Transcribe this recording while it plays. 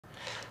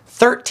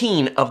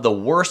13 of the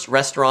worst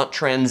restaurant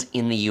trends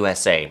in the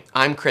USA.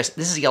 I'm Chris,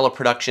 this is Yellow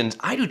Productions.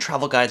 I do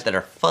travel guides that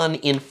are fun,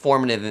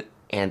 informative,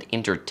 and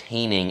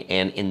entertaining,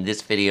 and in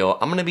this video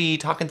I'm going to be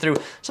talking through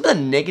some of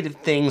the negative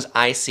things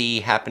I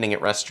see happening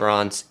at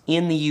restaurants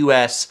in the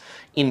US.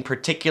 In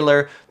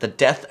particular, the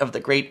death of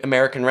the great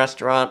American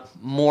restaurant,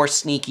 more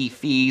sneaky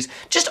fees,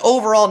 just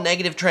overall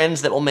negative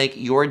trends that will make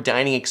your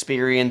dining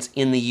experience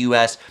in the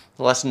US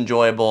less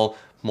enjoyable,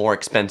 more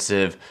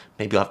expensive,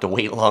 maybe you'll have to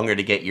wait longer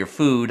to get your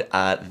food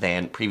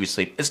than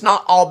previously. It's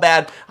not all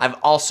bad. I've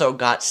also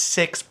got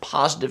 6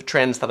 positive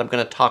trends that I'm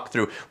going to talk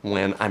through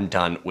when I'm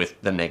done with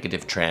the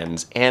negative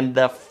trends. And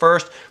the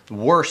first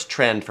worst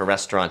trend for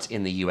restaurants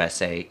in the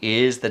USA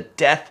is the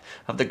death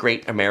of the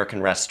great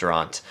American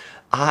restaurant.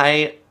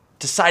 I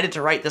decided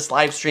to write this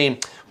live stream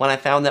when I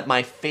found that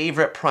my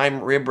favorite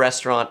prime rib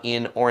restaurant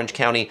in Orange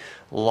County,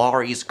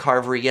 Laurie's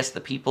Carvery, yes, the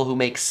people who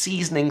make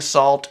seasoning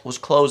salt, was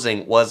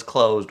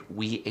closed.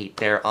 We ate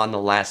there on the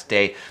last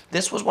day.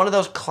 This was one of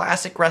those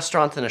classic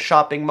restaurants in a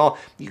shopping mall.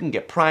 You can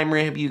get prime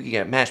rib, you can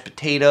get mashed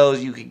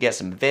potatoes, you could get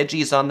some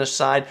veggies on the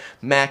side,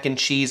 mac and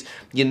cheese.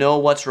 You know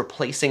what's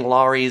replacing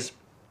Laurie's?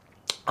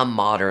 A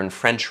modern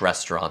French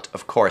restaurant,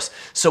 of course.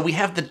 So we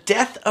have the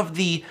death of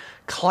the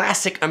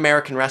classic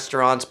American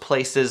restaurants,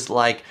 places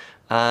like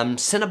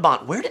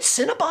Cinnabon. Where did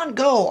Cinnabon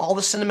go? All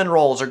the cinnamon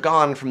rolls are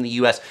gone from the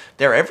US.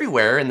 They're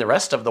everywhere in the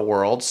rest of the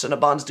world.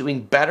 Cinnabon's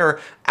doing better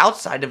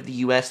outside of the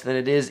US than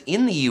it is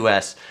in the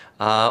US.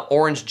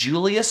 Orange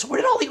Julius, where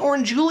did all the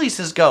Orange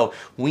Juliuses go?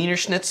 Wiener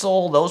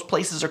Schnitzel, those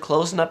places are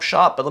closing up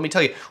shop, but let me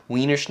tell you,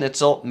 Wiener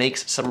Schnitzel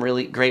makes some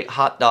really great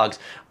hot dogs.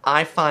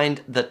 I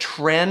find the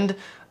trend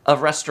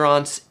of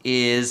restaurants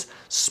is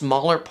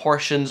smaller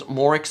portions,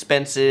 more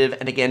expensive,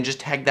 and again,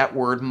 just tag that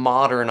word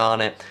modern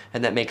on it,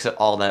 and that makes it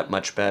all that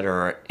much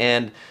better.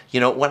 And, you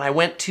know, when I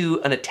went to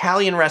an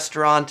Italian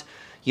restaurant,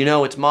 you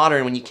know it's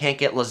modern when you can't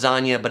get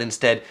lasagna, but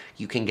instead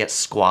you can get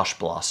squash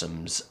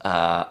blossoms.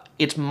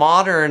 It's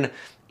modern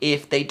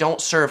if they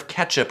don't serve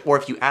ketchup, or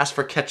if you ask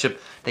for ketchup,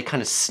 they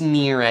kind of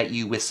sneer at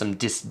you with some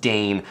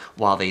disdain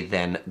while they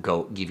then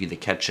go give you the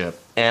ketchup.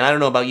 And I don't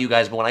know about you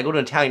guys, but when I go to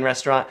an Italian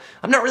restaurant,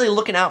 I'm not really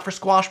looking out for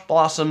squash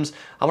blossoms.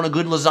 I want a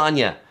good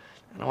lasagna.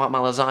 I don't want my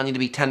lasagna to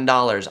be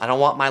 $10. I don't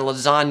want my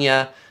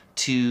lasagna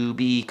to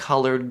be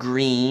colored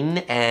green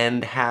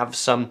and have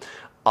some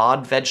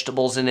odd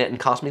vegetables in it and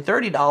cost me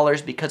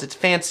 $30 because it's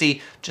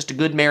fancy. Just a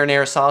good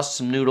marinara sauce,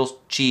 some noodles,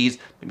 cheese,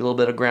 maybe a little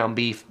bit of ground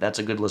beef. That's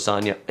a good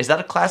lasagna. Is that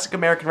a classic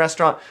American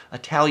restaurant?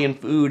 Italian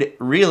food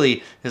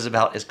really is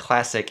about as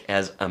classic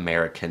as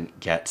American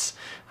gets.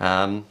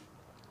 So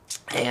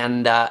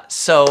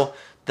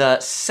the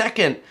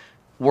second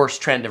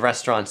worst trend of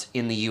restaurants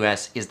in the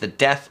US is the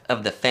death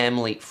of the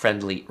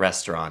family-friendly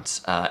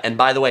restaurants. And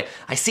by the way,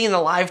 I see in the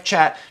live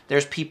chat,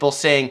 there's people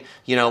saying,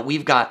 you know,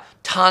 we've got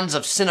tons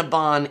of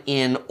Cinnabon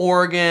in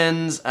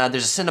Oregon. There's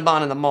a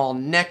Cinnabon in the mall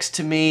next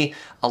to me,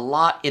 a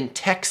lot in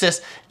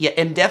Texas. Yeah,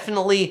 and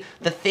definitely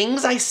the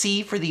things I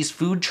see for these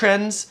food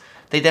trends,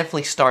 they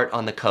definitely start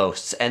on the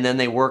coasts and then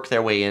they work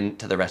their way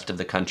into the rest of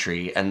the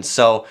country. And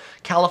so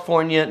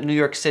California, New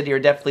York City are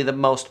definitely the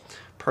most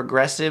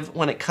progressive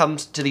when it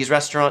comes to these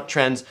restaurant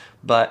trends,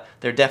 but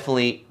they're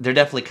definitely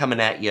coming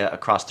at you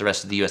across the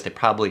rest of the US. They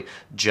probably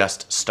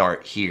just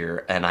start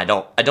here, and I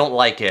don't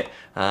like it,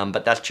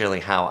 but that's generally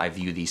how I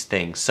view these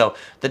things. So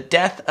the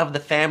death of the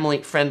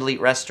family-friendly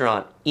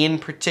restaurant, in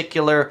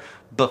particular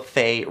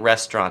buffet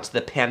restaurants.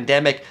 The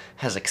pandemic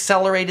has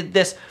accelerated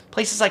this.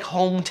 Places like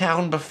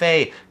Hometown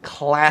Buffet,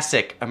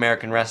 classic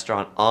American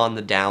restaurant on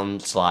the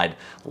downslide.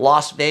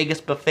 Las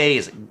Vegas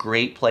buffets,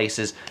 great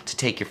places to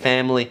take your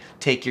family,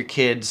 take your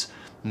kids.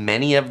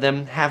 Many of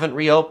them haven't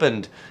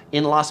reopened.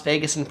 In Las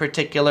Vegas in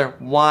particular,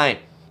 why?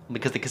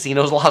 Because the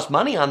casinos lost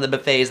money on the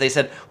buffets. They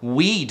said,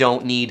 we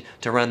don't need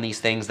to run these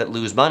things that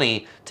lose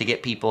money to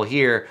get people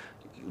here.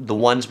 The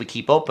ones we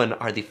keep open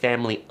are the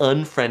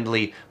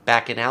family-unfriendly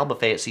bacchanal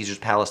buffet at Caesar's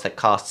Palace that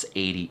costs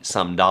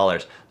 $80-some,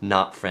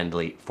 not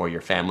friendly for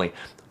your family.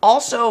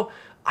 Also,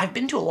 I've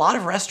been to a lot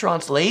of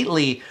restaurants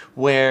lately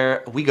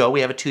where we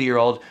have a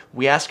 2-year-old,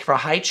 we ask for a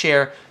high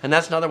chair, and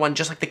that's another one,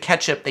 just like the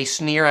ketchup, they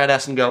sneer at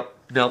us and go,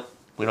 nope,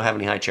 we don't have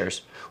any high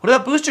chairs. What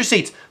about booster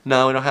seats?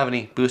 No, we don't have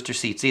any booster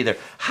seats either.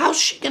 How's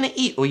she gonna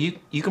eat? Well,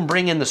 you can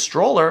bring in the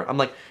stroller. I'm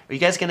like, are you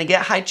guys gonna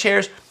get high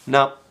chairs?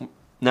 No,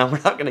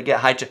 we're not gonna get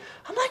high chairs.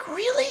 I'm like,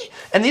 really?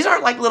 And these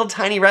aren't like little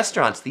tiny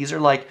restaurants. These are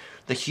like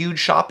the huge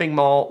shopping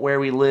mall where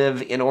we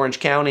live in Orange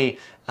County.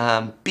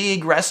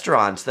 Big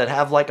restaurants that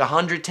have like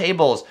 100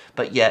 tables,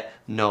 but yet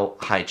no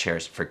high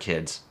chairs for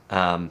kids.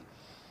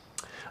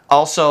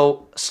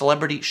 Also,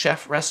 celebrity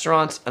chef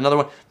restaurants, another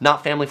one,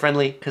 not family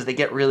friendly because they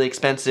get really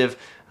expensive.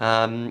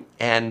 At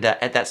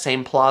that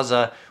same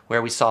plaza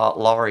where we saw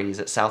Laurie's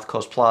at South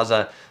Coast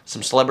Plaza,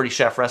 a celebrity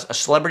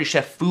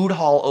chef food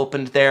hall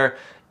opened there.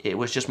 It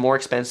was just more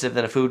expensive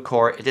than a food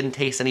court. It didn't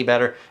taste any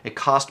better. It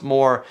cost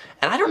more.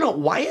 And I don't know,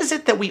 why is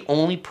it that we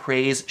only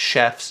praise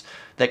chefs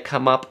that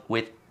come up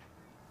with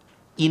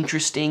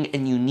interesting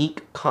and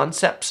unique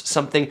concepts,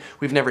 something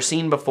we've never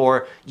seen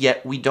before,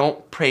 yet we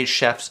don't praise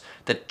chefs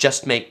that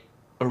just make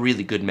a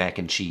really good mac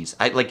and cheese.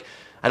 I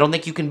don't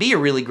think you can be a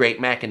really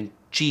great mac and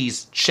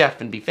cheese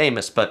chef and be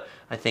famous, but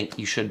I think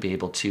you should be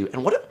able to.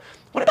 And what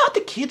about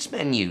the kids'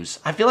 menus?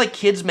 I feel like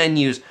kids'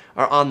 menus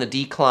are on the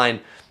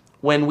decline.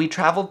 When we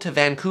traveled to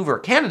Vancouver,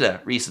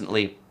 Canada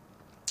recently,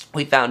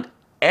 we found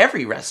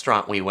every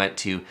restaurant we went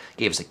to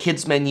gave us a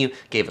kids menu,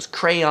 gave us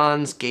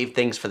crayons, gave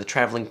things for the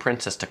traveling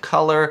princess to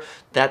color.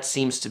 That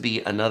seems to be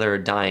another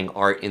dying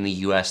art in the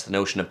US, the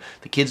notion of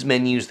the kids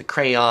menus, the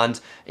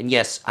crayons. And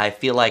yes, I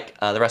feel like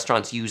the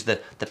restaurants use the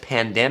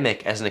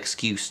pandemic as an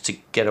excuse to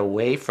get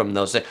away from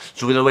those.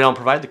 So we don't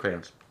provide the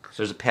crayons. So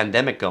there's a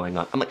pandemic going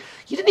on. I'm like,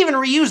 you didn't even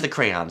reuse the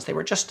crayons. They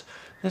were just,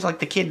 it's like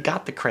the kid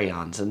got the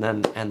crayons and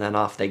then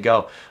off they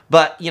go.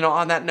 But,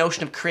 on that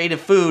notion of creative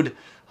food,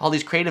 all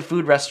these creative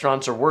food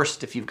restaurants are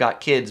worst if you've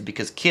got kids,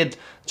 because kids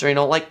generally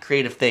don't like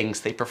creative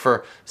things. They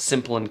prefer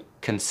simple and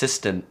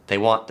consistent. They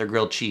want their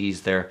grilled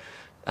cheese, their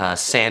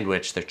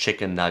sandwich, their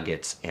chicken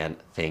nuggets, and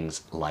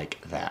things like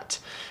that.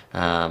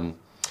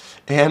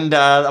 And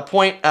a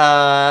point,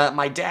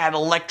 my dad,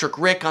 Electric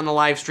Rick, on the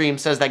live stream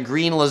says that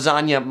green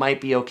lasagna might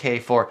be okay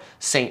for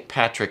St.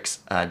 Patrick's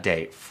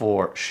Day,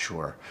 for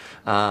sure.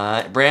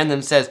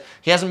 Brandon says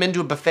he hasn't been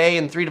to a buffet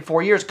in 3 to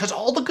 4 years because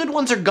all the good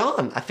ones are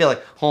gone. I feel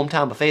like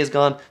Hometown Buffet is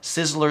gone,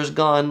 Sizzler's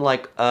gone,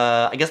 like,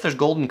 I guess there's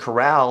Golden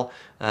Corral,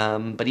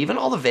 but even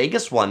all the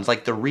Vegas ones,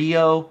 like the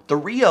Rio,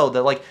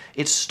 that like,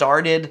 it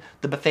started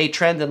the buffet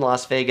trend in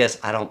Las Vegas.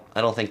 I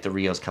don't think the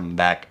Rio's coming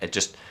back. It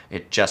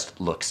just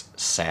looks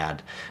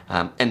sad.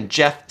 And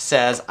Jeff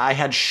says, I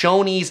had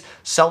Shoney's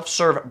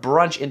self-serve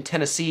brunch in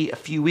Tennessee a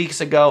few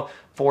weeks ago.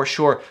 For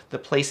sure, the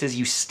places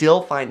you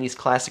still find these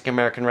classic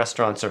American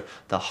restaurants are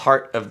the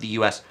heart of the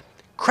U.S.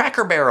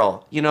 Cracker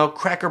Barrel,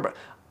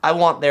 I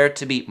want there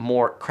to be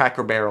more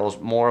Cracker Barrels,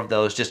 more of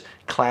those just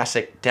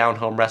classic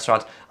down-home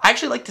restaurants. I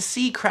actually like to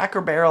see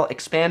Cracker Barrel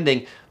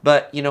expanding,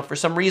 but, for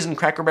some reason,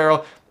 Cracker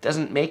Barrel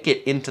doesn't make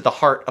it into the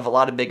heart of a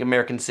lot of big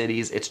American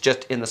cities. It's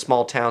just in the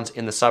small towns,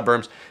 in the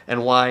suburbs.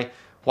 And why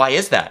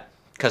is that?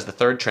 Because the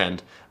third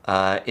trend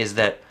is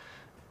that,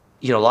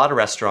 a lot of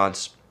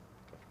restaurants,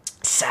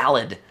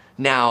 salad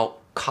now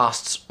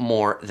costs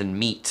more than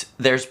meat.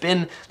 There's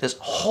been this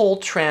whole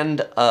trend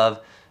of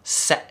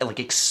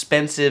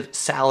expensive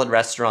salad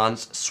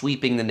restaurants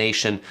sweeping the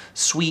nation.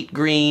 Sweet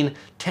green,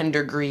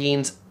 tender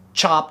greens,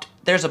 chopped.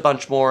 There's a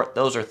bunch more.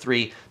 Those are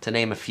 3 to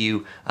name a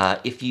few.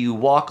 If you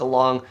walk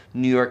along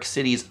New York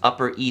City's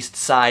Upper East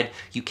Side,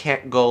 you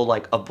can't go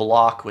like a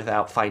block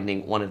without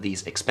finding one of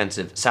these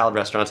expensive salad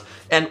restaurants.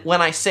 And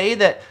when I say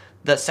that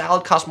the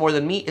salad costs more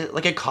than meat,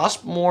 it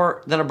costs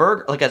more than a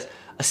burger. Like a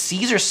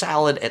Caesar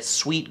salad at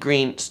Sweet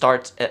Green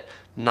starts at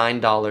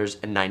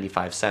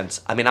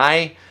 $9.95. I mean,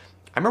 I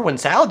remember when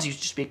salads used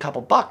to just be a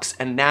couple bucks,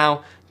 and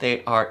now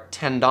they are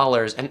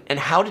 $10. And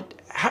how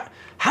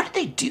did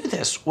they do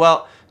this?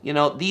 Well,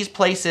 these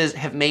places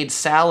have made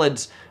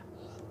salads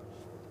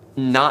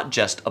not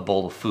just a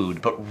bowl of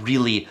food, but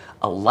really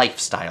a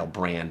lifestyle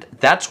brand.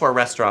 That's where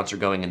restaurants are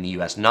going in the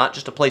US. Not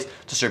just a place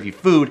to serve you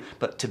food,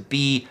 but to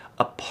be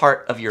a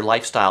part of your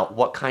lifestyle.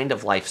 What kind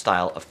of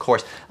lifestyle? Of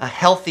course, a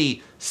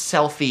healthy,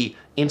 selfie,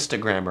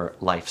 Instagrammer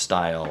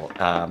lifestyle.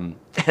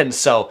 And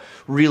so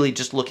really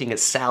just looking at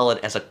salad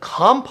as a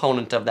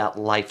component of that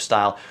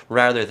lifestyle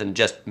rather than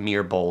just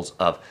mere bowls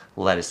of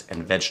lettuce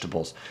and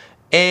vegetables.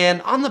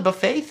 And on the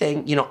buffet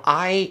thing,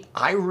 I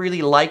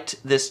really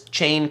liked this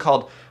chain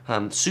called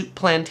Soup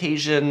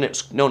Plantation.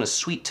 It's known as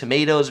Sweet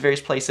Tomatoes,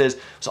 various places.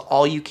 So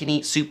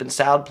all-you-can-eat soup and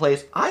salad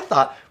place. I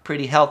thought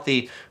pretty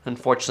healthy.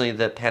 Unfortunately,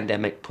 the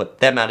pandemic put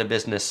them out of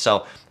business,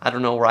 so I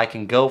don't know where I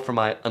can go for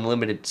my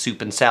unlimited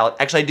soup and salad.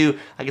 Actually, I do.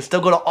 I can still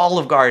go to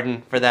Olive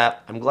Garden for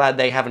that. I'm glad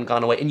they haven't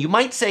gone away. And you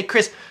might say,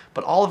 Chris,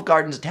 but Olive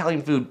Garden's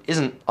Italian food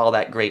isn't all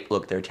that great.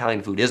 Look, their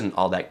Italian food isn't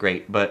all that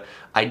great, but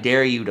I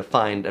dare you to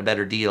find a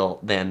better deal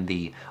than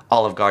the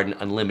Olive Garden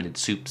unlimited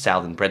soup,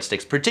 salad, and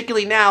breadsticks,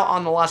 particularly now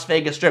on the Las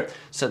Vegas Strip.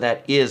 So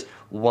that is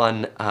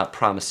one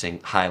promising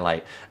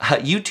highlight.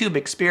 YouTube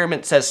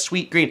Experiment says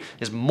Sweet Green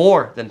is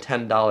more than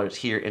 $10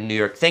 here in New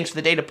York. Thanks for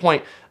the data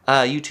point,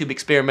 YouTube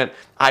Experiment.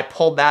 I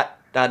pulled that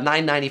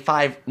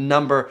 $9.95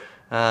 number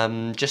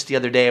just the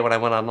other day when I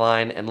went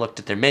online and looked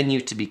at their menu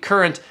to be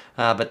current,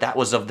 but that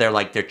was of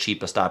their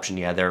cheapest option.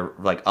 Yeah, their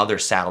other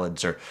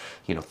salads are,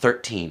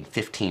 $13,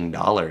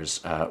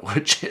 $15,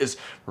 which is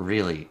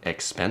really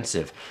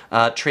expensive.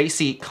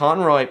 Tracy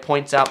Conroy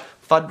points out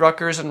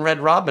Fuddruckers and Red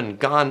Robin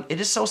gone.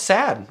 It is so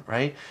sad,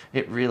 right?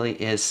 It really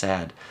is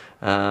sad.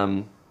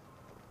 And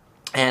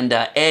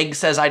Egg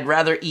says, I'd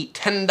rather eat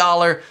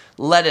 $10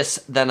 lettuce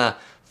than a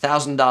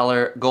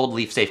 $1,000 gold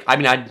leaf steak. I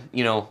mean,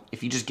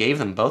 if you just gave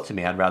them both to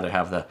me, I'd rather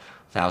have the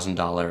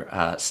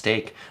 $1,000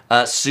 steak.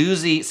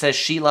 Susie says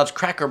she loves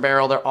Cracker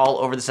Barrel. They're all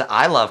over the set.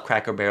 I love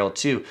Cracker Barrel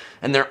too.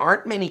 And there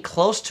aren't many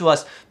close to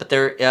us, but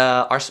there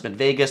are some in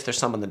Vegas. There's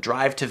some on the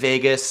drive to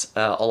Vegas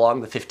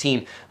along the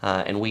 15,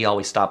 and we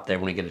always stop there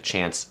when we get a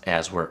chance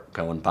as we're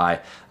going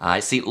by. I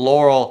see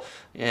Laurel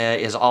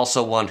is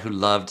also one who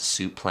loved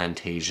Soup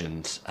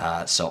Plantations.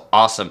 So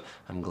awesome.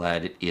 I'm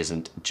glad it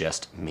isn't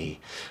just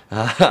me.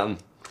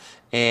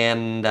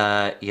 And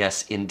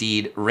yes,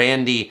 indeed,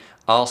 Randy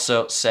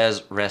also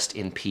says rest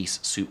in peace,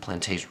 Soup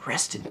Plantation.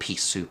 Rest in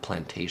peace, Soup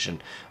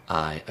Plantation.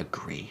 I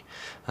agree.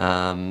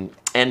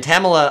 And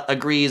Tamala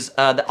agrees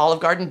that Olive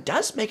Garden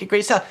does make a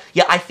great salad.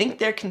 Yeah, I think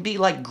there can be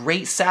like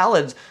great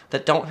salads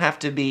that don't have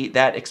to be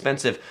that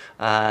expensive.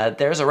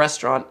 There's a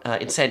restaurant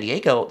in San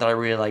Diego that I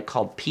really like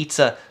called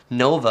Pizza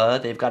Nova.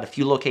 They've got a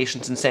few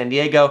locations in San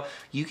Diego.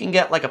 You can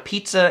get like a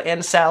pizza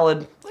and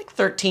salad, like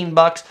 13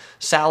 bucks.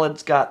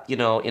 Salad's got, you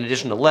know, in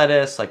addition to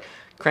lettuce, like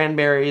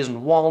cranberries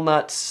and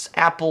walnuts,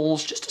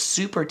 apples, just a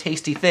super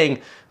tasty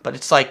thing. But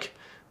it's like,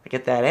 I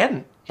get that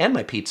and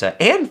my pizza,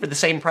 and for the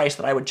same price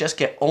that I would just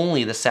get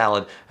only the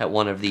salad at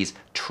one of these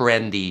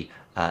trendy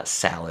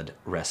salad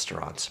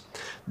restaurants.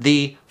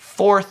 The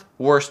fourth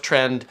worst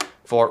trend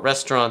for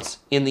restaurants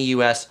in the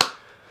US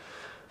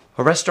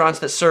are restaurants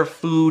that serve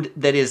food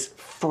that is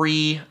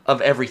free of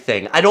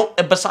everything.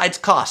 Besides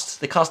costs,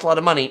 they cost a lot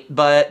of money,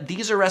 but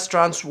these are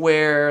restaurants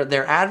where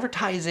their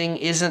advertising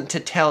isn't to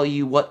tell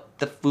you what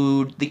the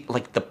food,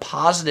 the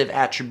positive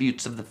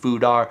attributes of the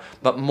food are,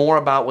 but more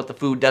about what the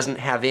food doesn't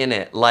have in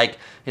it, like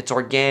it's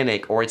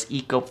organic, or it's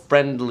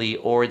eco-friendly,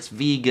 or it's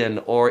vegan,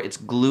 or it's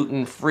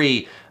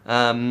gluten-free.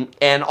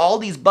 And all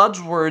these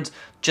buzzwords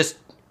just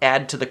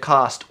add to the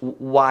cost.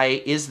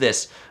 Why is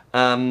this?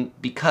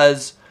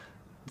 Because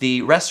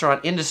the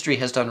restaurant industry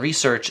has done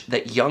research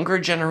that younger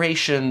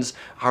generations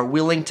are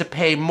willing to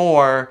pay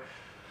more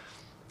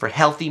for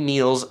healthy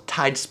meals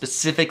tied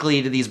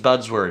specifically to these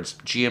buzzwords: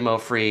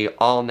 GMO-free,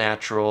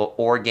 all-natural,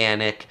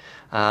 organic.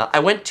 I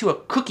went to a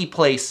cookie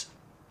place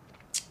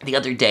the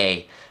other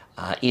day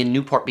in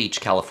Newport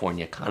Beach,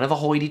 California, kind of a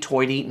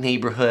hoity-toity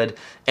neighborhood,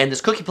 and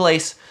this cookie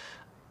place,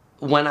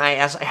 when I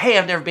asked, hey,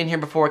 I've never been here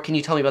before, can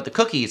you tell me about the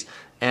cookies?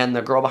 And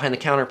the girl behind the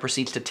counter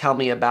proceeds to tell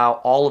me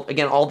about all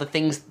the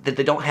things that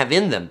they don't have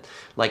in them.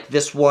 Like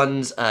this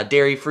one's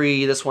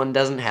dairy-free, this one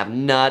doesn't have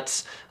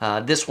nuts,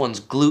 this one's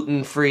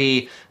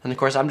gluten-free. And of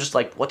course, I'm just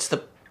like, what's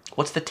the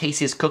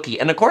tastiest cookie?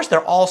 And of course,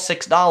 they're all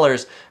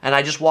 $6, and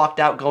I just walked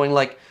out going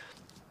like,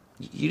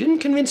 you didn't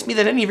convince me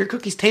that any of your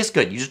cookies taste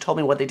good. You just told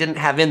me what they didn't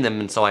have in them,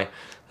 and so I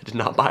did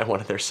not buy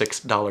one of their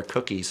 $6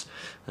 cookies.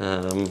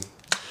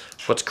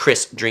 What's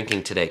Chris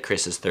drinking today?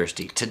 Chris is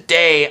thirsty.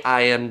 Today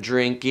I am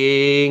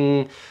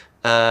drinking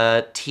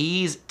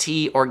Tea's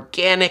Tea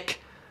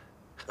Organic.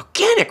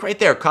 Organic right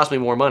there. It cost me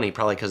more money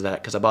probably because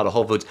I bought a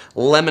Whole Foods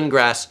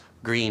lemongrass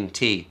green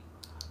tea.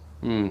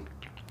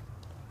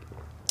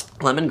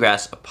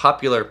 Lemongrass, a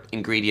popular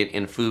ingredient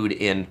in food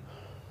in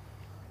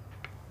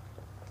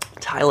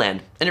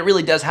Thailand, and it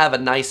really does have a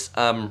nice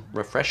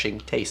refreshing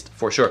taste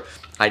for sure.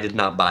 I did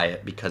not buy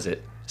it because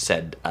it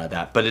said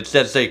that, but it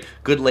does say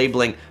good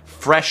labeling,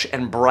 fresh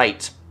and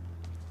bright.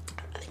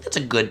 I think that's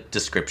a good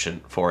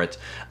description for it.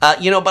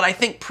 You know, but I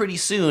think pretty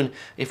soon,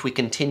 if we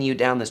continue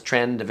down this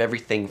trend of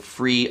everything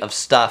free of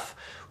stuff,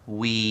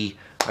 we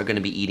are going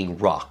to be eating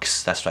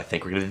rocks. That's what I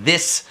think we're going to do.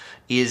 This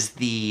is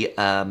the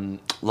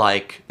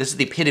this is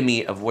the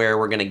epitome of where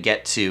we're going to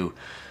get to.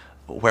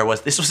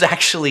 This was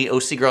actually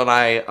OC Girl and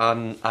I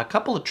on a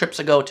couple of trips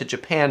ago to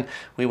Japan.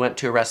 We went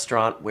to a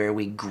restaurant where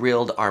we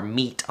grilled our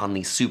meat on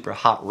these super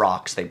hot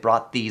rocks. They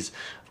brought these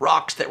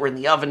rocks that were in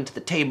the oven to the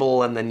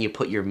table, and then you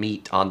put your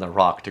meat on the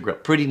rock to grill.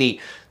 Pretty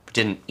neat.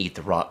 Didn't eat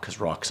the rock because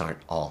rocks aren't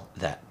all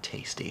that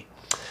tasty.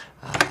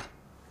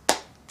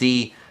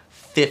 The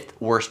fifth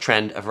worst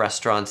trend of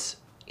restaurants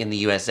in the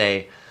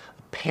USA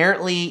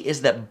apparently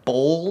is that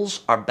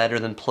bowls are better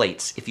than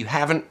plates. If you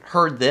haven't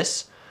heard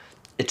this,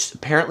 it's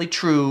apparently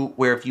true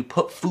where if you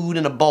put food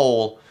in a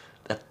bowl,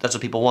 that's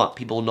what people want.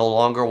 People no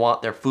longer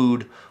want their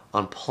food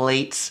on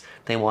plates.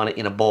 They want it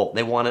in a bowl.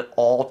 They want it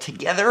all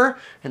together,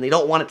 and they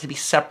don't want it to be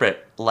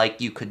separate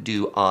like you could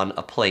do on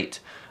a plate.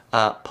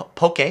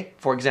 Poke,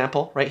 for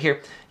example, right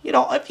here. You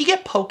know, if you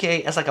get poke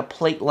as like a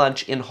plate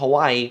lunch in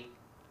Hawaii,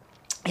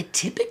 it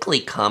typically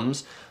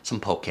comes some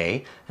poke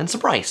and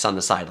some rice on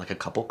the side, like a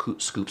couple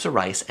scoops of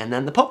rice and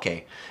then the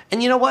poke.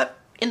 And you know what?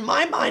 In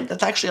my mind,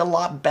 that's actually a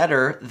lot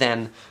better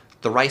than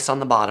the rice on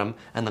the bottom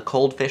and the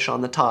cold fish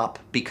on the top,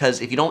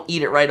 because if you don't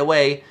eat it right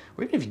away,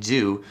 or even if you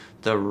do,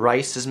 the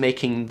rice is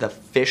making the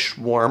fish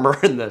warmer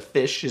and the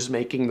fish is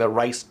making the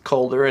rice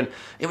colder, and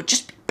it would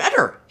just be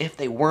better if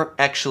they weren't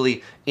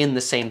actually in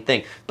the same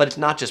thing. But it's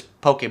not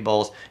just poke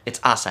bowls, it's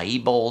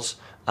acai bowls,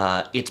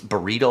 it's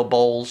burrito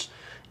bowls,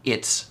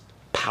 it's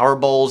power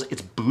bowls,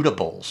 it's Buddha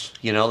bowls.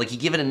 You know, like you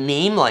give it a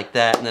name like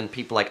that, and then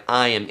people are like,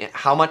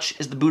 how much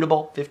is the Buddha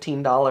bowl?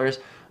 $15.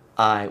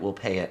 I will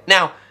pay it.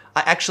 Now,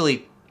 I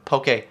actually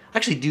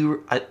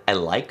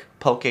like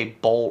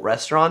poke bowl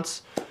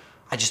restaurants.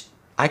 I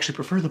actually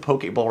prefer the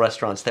poke bowl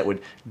restaurants that would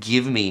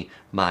give me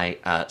my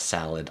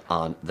salad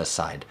on the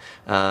side.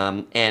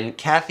 And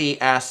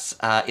Kathy asks,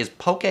 is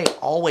poke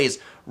always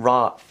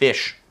raw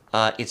fish?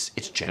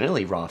 It's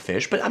generally raw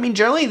fish, but I mean,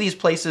 generally these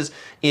places,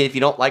 if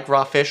you don't like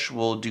raw fish,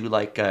 will do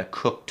like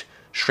cooked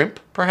shrimp,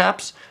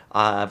 perhaps.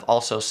 I've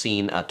also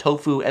seen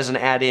tofu as an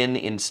add-in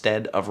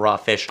instead of raw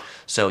fish,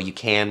 so you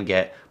can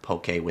get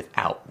poke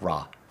without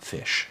raw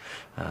fish.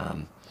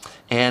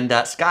 And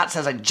Scott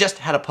says, I just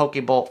had a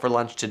poke bowl for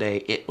lunch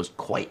today. It was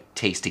quite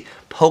tasty.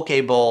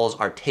 Poke bowls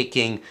are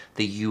taking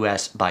the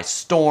U.S. by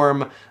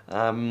storm,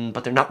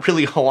 but they're not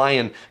really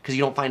Hawaiian because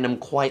you don't find them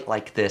quite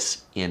like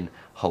this in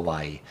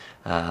Hawaii.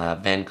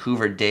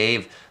 Vancouver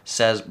Dave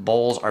says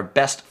bowls are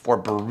best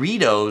for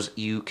burritos.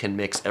 You can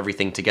mix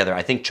everything together.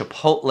 I think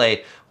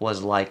Chipotle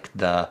was like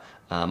the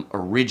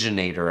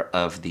originator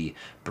of the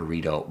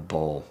burrito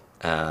bowl.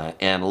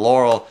 And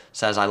Laurel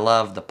says, I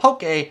love the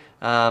poke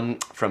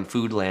from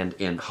Foodland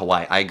in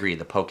Hawaii. I agree,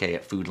 the poke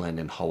at Foodland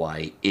in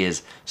Hawaii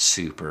is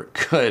super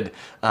good.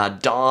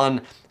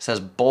 Dawn says,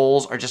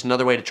 bowls are just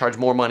another way to charge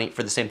more money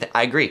for the same thing.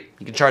 I agree.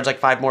 You can charge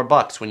like $5 more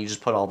when you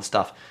just put all the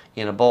stuff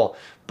in a bowl.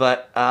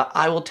 But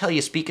I will tell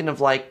you, speaking of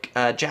like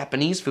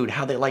Japanese food,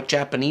 how they like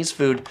Japanese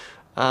food,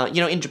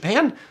 in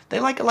Japan, they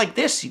like it like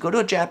this. You go to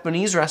a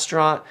Japanese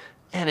restaurant,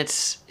 and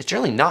it's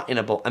generally not in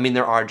a bowl. I mean,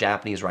 there are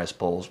Japanese rice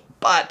bowls,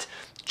 but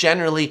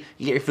generally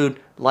you get your food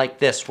like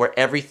this, where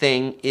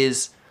everything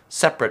is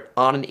separate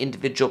on an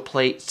individual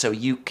plate, so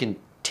you can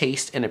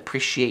taste and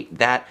appreciate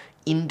that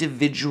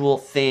individual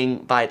thing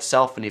by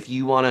itself. And if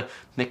you want to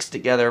mix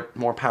together,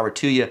 more power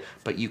to you,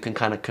 but you can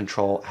kind of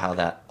control how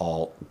that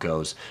all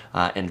goes.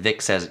 And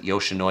Vic says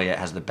Yoshinoya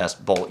has the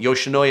best bowl.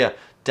 Yoshinoya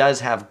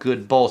does have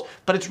good bowls,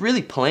 but it's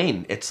really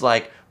plain. It's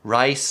like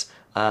rice,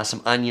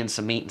 some onions,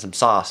 some meat, and some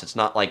sauce. It's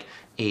not like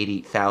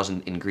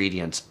 80,000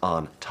 ingredients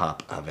on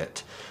top of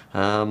it.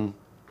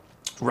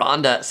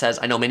 Rhonda says,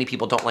 I know many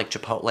people don't like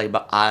Chipotle,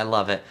 but I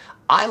love it.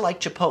 I like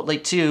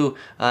Chipotle too,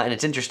 and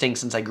it's interesting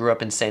since I grew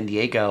up in San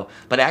Diego,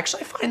 but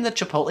actually I find that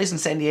Chipotles in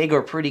San Diego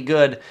are pretty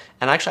good,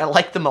 and actually I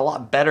like them a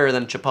lot better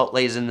than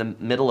Chipotles in the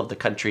middle of the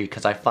country,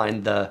 because I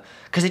find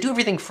because they do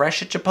everything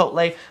fresh at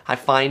Chipotle, I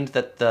find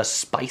that the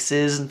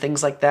spices and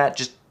things like that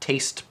just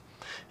taste,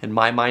 in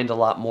my mind, a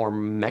lot more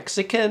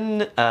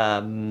Mexican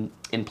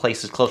in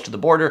places close to the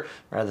border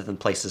rather than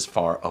places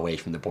far away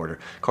from the border.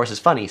 Of course, it's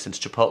funny, since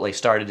Chipotle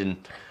started in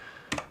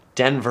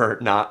Denver,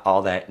 not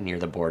all that near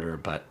the border,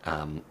 but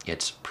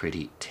it's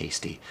pretty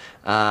tasty.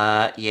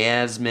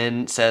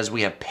 Yasmin says,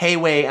 we have Pei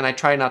Wei, and I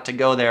try not to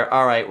go there.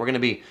 All right, we're gonna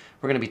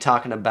be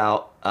talking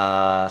about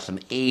some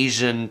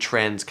Asian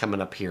trends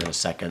coming up here in a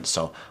second,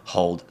 so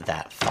hold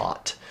that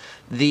thought.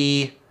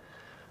 The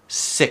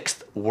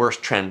 6th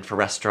worst trend for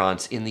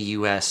restaurants in the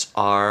U.S.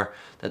 are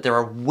that there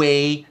are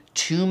way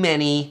too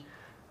many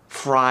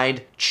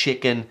fried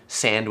chicken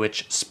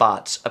sandwich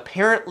spots.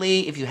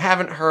 Apparently, if you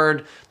haven't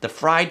heard, the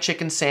fried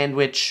chicken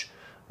sandwich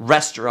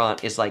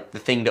restaurant is like the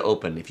thing to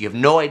open. If you have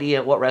no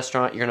idea what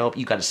restaurant you're gonna open,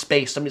 you got a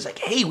space, somebody's like,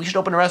 hey, we should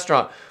open a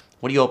restaurant.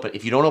 What do you open?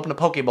 If you don't open a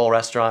poke bowl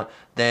restaurant,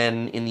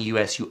 then in the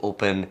US you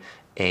open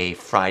a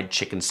fried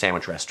chicken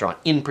sandwich restaurant.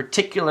 In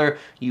particular,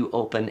 you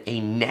open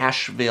a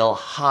Nashville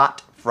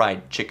hot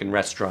fried chicken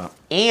restaurant.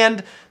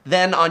 And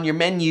then on your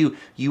menu,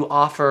 you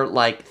offer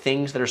like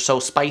things that are so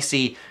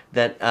spicy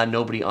that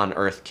nobody on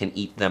earth can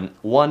eat them.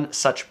 One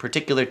such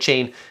particular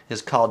chain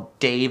is called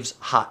Dave's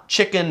Hot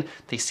Chicken.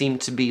 They seem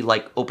to be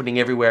like opening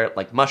everywhere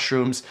like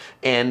mushrooms.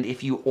 And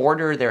if you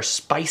order their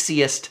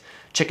spiciest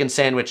chicken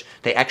sandwich,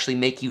 they actually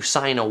make you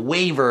sign a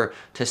waiver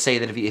to say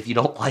that if you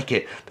don't like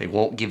it, they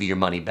won't give you your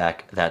money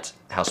back. That's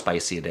how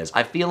spicy it is.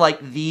 I feel like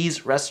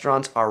these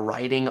restaurants are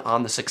riding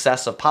on the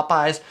success of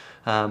Popeyes.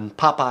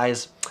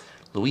 Popeyes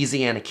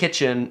Louisiana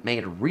Kitchen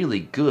made a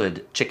really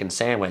good chicken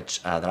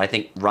sandwich that I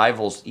think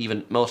rivals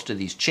even most of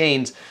these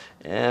chains,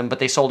 but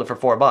they sold it for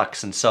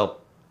 $4. And so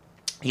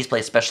these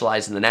places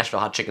specialize in the Nashville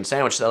hot chicken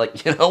sandwich. So they're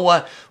like, you know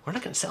what? We're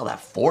not going to sell that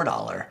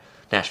 $4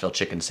 Nashville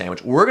chicken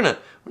sandwich. We're gonna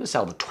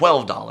sell the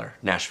 $12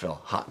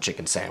 Nashville hot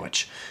chicken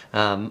sandwich.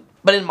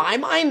 But in my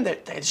mind,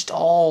 they just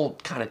all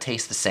kind of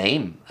taste the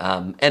same.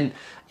 And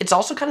it's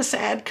also kind of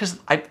sad because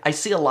I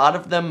see a lot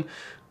of them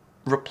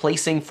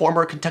replacing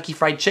former Kentucky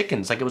Fried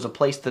Chickens. Like it was a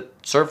place that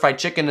served fried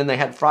chicken and they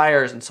had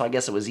fryers, and so I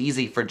guess it was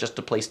easy for just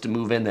a place to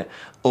move in that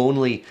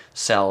only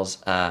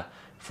sells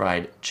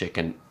fried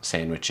chicken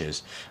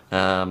sandwiches.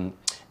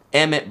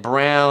 Emmett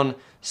Brown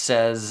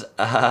says,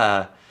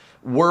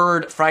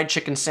 word fried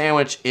chicken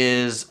sandwich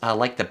is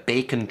like the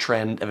bacon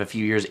trend of a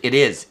few years. It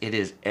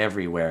is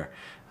everywhere.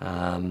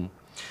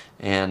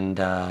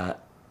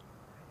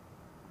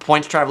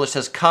 Points Traveler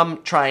says,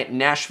 come try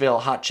Nashville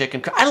hot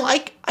chicken.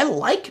 I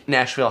like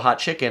Nashville hot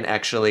chicken,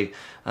 actually,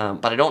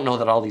 but I don't know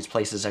that all these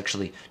places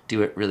actually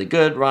do it really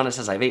good. Rana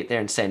says, I've ate there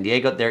in San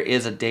Diego. There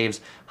is a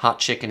Dave's hot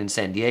chicken in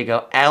San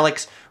Diego.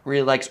 Alex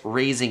really likes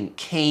Raising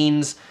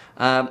Cane's.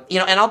 And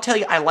I'll tell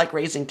you, I like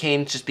Raising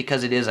Cane's just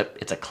because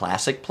it's a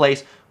classic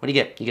place. What do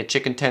you get? You get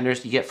chicken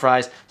tenders, you get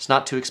fries. It's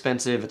not too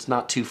expensive. It's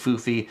not too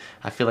foofy.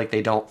 I feel like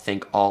they don't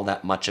think all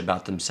that much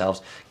about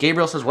themselves.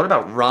 Gabriel says, what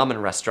about ramen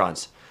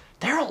restaurants?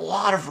 There are a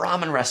lot of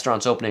ramen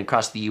restaurants opening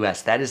across the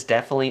U.S. That is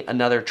definitely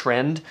another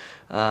trend,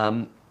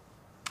 and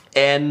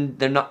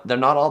they're not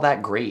all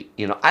that great.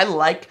 I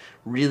like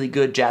really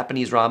good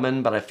Japanese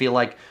ramen, but I feel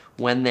like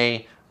when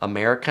they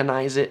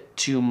Americanize it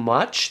too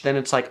much, then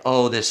it's like,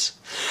 oh, this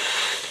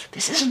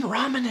isn't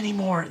ramen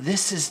anymore.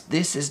 This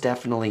is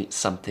definitely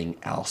something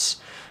else.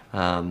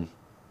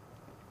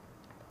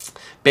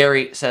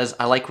 Barry says,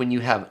 I like when you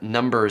have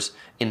numbers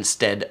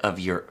instead of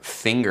your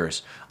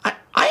fingers.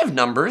 I have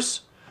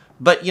numbers,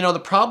 but you know, the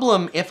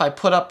problem if I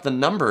put up the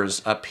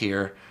numbers up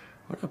here,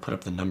 where do I put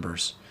up the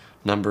numbers?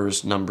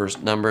 Numbers.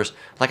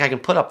 Like I can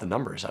put up the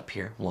numbers up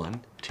here.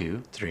 1,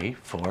 2, 3,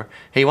 4.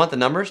 Hey, you want the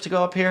numbers to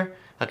go up here?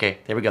 Okay,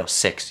 there we go,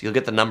 6. You'll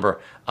get the number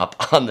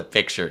up on the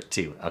picture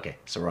too. Okay,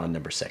 so we're on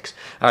number 6.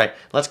 All right,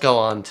 let's go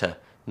on to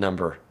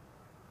number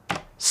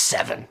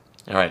 7.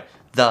 All right,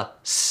 the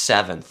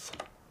 7th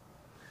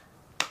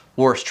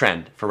worst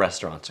trend for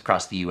restaurants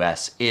across the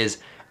US is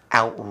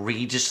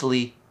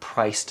outrageously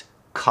priced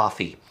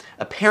coffee.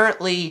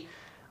 Apparently,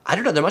 I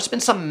don't know, there must have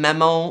been some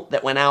memo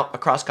that went out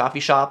across coffee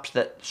shops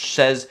that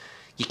says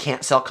you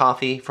can't sell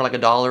coffee for like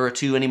 $1 or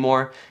 $2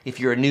 anymore. If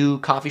you're a new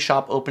coffee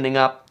shop opening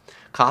up,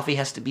 coffee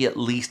has to be at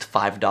least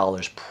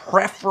 $5,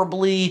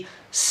 preferably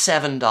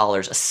 $7.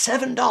 A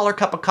 $7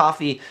 cup of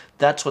coffee,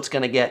 that's what's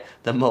gonna get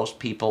the most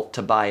people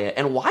to buy it.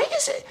 And why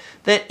is it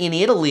that in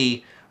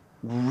Italy,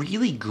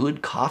 really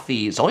good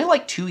coffee is only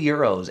like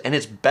 €2 and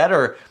it's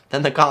better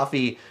than the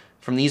coffee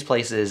from these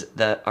places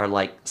that are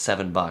like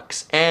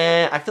 $7?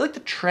 And I feel like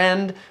the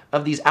trend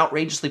of these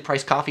outrageously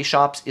priced coffee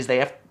shops is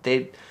they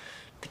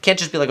can't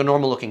just be like a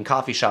normal looking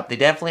coffee shop. They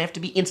definitely have to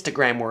be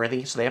Instagram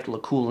worthy, so they have to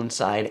look cool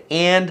inside.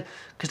 And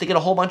because they get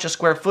a whole bunch of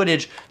square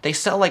footage, they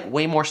sell like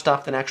way more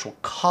stuff than actual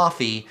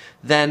coffee.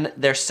 Then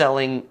they're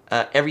selling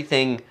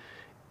everything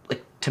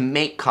like to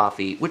make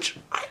coffee, which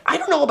I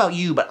don't know about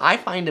you, but I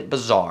find it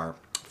bizarre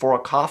for a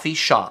coffee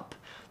shop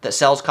that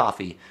sells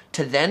coffee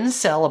to then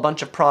sell a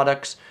bunch of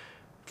products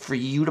for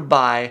you to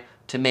buy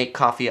to make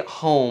coffee at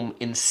home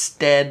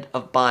instead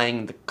of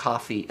buying the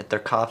coffee at their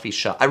coffee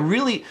shop. I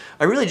really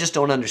just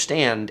don't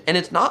understand. And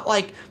it's not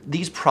like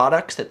these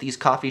products that these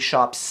coffee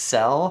shops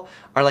sell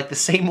are like the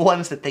same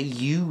ones that they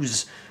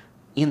use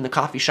in the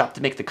coffee shop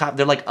to make the coffee.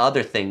 They're like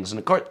other things. And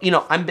of course, you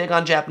know, I'm big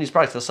on Japanese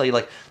products. They'll sell you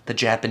like the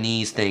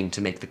Japanese thing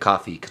to make the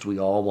coffee because we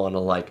all want to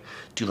like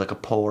do like a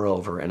pour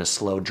over and a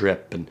slow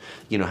drip and,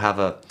 you know, have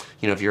a,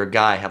 you know, if you're a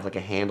guy, have like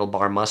a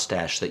handlebar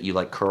mustache that you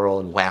like curl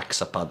and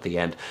wax up at the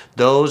end.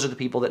 Those are the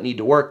people that need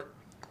to work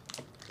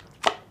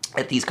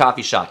at these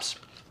coffee shops.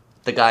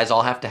 The guys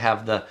all have to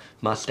have the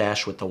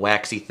mustache with the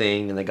waxy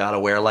thing and they got to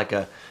wear like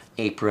a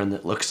apron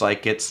that looks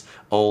like it's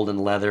old and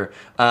leather.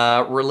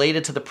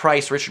 Related to the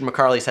price, Richard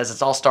McCarley says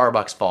it's all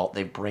Starbucks' fault.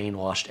 They've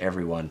brainwashed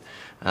everyone.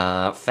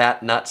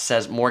 Fat Nuts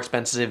says more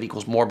expensive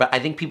equals more, but I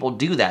think people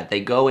do that.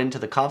 They go into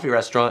the coffee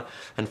restaurant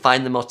and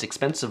find the most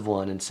expensive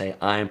one and say,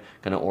 I'm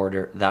going to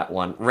order that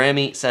one.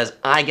 Remy says,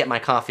 I get my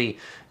coffee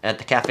at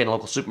the cafe in a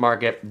local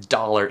supermarket,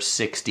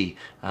 $1.60.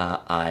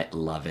 I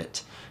love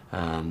it.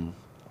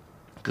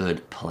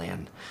 Good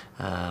plan.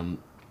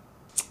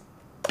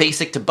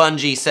 Basic to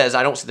Bungie says,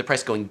 I don't see the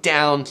price going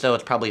down, so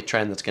it's probably a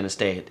trend that's going to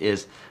stay. It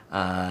is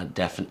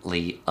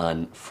definitely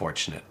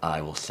unfortunate,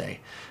 I will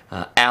say.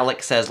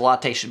 Alex says,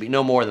 latte should be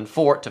no more than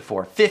 $4 to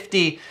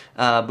 $4.50.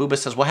 Booba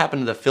says, what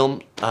happened to the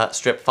film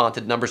strip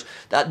fonted numbers?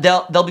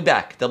 They'll be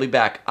back. They'll be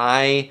back.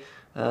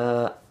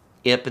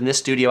 Yep, in this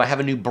studio, I have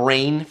a new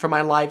brain for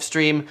my live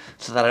stream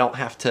so that I don't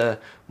have to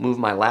move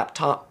my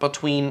laptop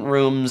between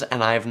rooms,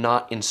 and I have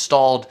not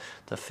installed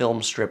the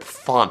film strip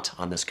font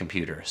on this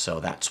computer, so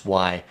that's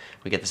why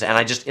we get this. And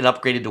it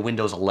upgraded to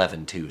Windows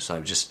 11 too,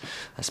 so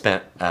I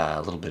spent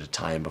a little bit of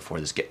time before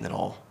this getting it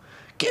all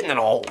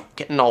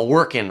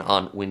working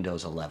on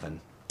Windows 11.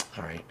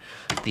 All right,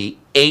 the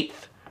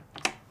 8th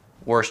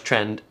worst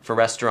trend for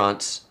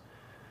restaurants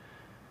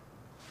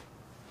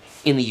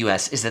in the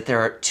US is that there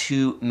are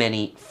too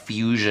many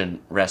fusion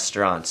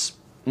restaurants.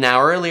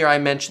 Now, earlier I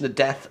mentioned the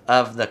death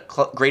of the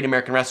Great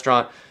American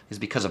Restaurant is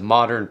because of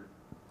modern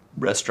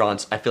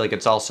restaurants. I feel like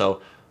it's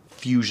also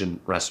fusion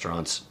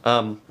restaurants.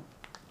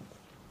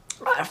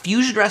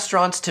 Fusion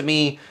restaurants to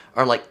me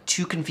are like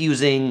too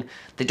confusing.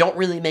 They don't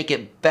really make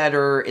it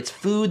better. It's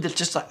food that's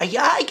just like,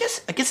 yeah, I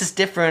guess it's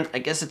different. I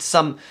guess it's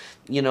some,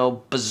 you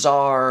know,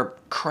 bizarre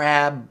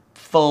crab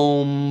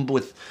foam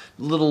with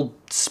little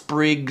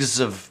sprigs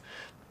of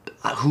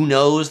who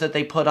knows that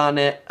they put on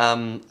it.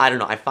 I don't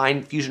know. I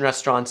find fusion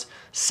restaurants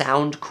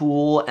sound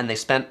cool, and they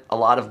spent a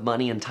lot of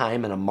money and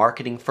time in a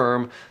marketing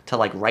firm to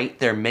like write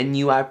their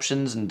menu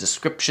options and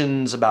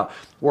descriptions about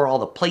where all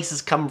the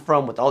places come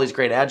from with all these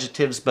great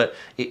adjectives, but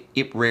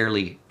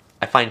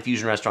I find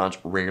fusion restaurants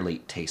rarely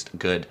taste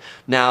good.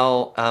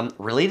 Now,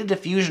 related to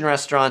fusion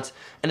restaurants,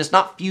 and it's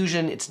not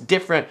fusion, it's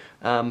different,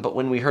 but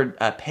when we heard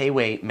Pei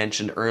Wei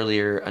mentioned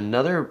earlier,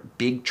 another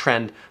big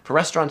trend for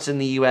restaurants in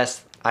the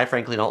US I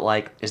frankly don't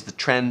like is the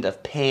trend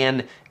of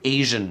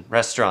Pan-Asian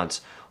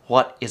restaurants.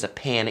 What is a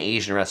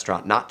Pan-Asian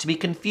restaurant? Not to be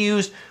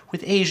confused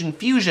with Asian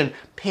fusion.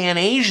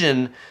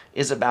 Pan-Asian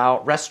is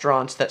about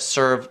restaurants that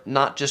serve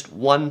not just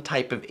one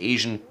type of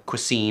Asian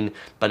cuisine,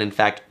 but in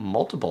fact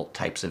multiple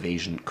types of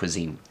Asian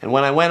cuisine. And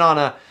when I went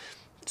on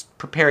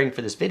preparing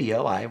for this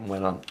video, I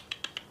went on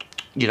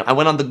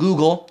the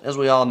Google, as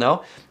we all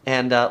know,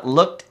 and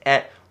looked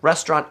at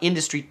restaurant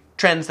industry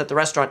trends that the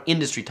restaurant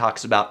industry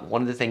talks about.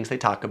 One of the things they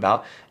talk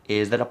about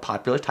is that a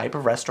popular type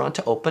of restaurant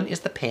to open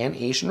is the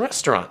Pan-Asian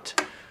restaurant.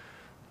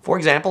 For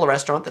example, a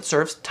restaurant that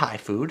serves Thai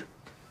food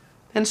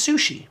and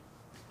sushi.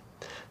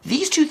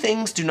 These two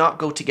things do not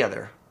go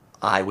together,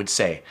 I would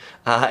say.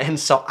 And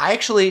so I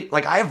actually,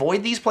 I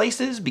avoid these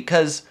places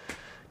because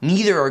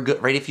neither are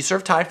good, right? If you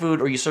serve Thai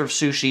food or you serve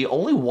sushi,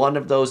 only one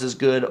of those is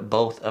good.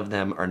 Both of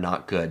them are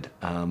not good.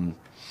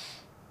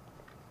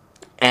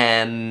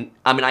 And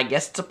I mean, I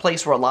guess it's a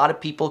place where a lot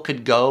of people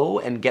could go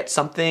and get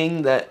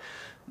something that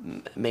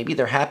maybe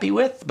they're happy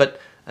with, but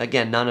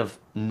again, none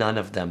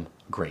of them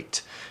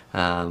great.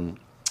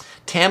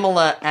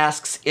 Tamala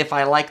asks if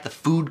I like the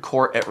food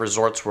court at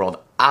Resorts World.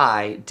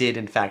 I did,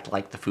 in fact,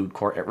 like the food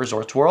court at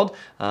Resorts World.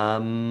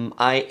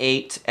 I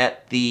ate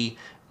at the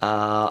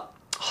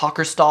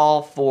hawker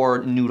stall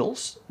for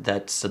noodles.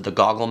 That's the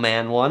Goggle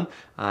Man one.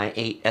 I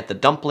ate at the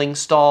dumpling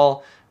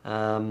stall.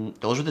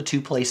 Those are the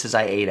two places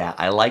I ate at.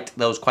 I liked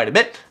those quite a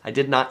bit. I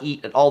did not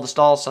eat at all the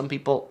stalls. Some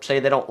people say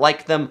they don't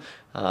like them.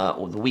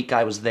 The week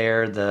I was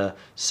there, the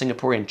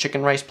Singaporean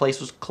chicken rice place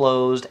was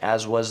closed,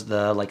 as was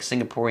the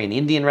Singaporean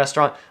Indian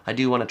restaurant. I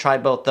do want to try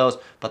both those,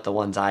 but the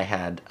ones I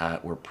had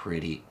were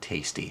pretty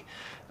tasty.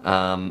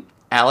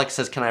 Alex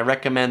says, can I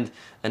recommend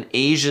an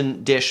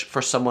Asian dish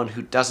for someone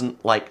who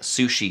doesn't like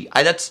sushi?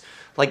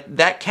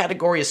 That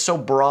category is so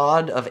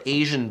broad of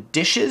Asian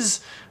dishes.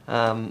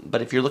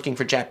 But if you're looking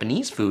for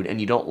Japanese food and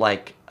you don't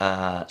like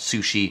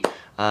sushi,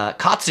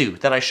 katsu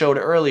that I showed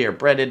earlier,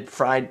 breaded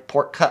fried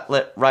pork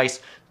cutlet, rice,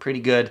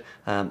 pretty good.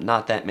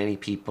 Not that many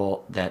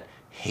people that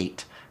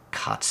hate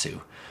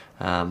katsu.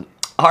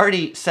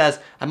 Artie says,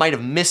 I might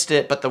have missed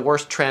it, but the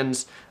worst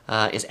trends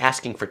is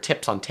asking for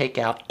tips on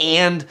takeout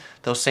and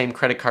those same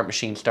credit card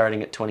machines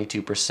starting at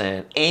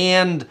 22%.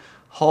 And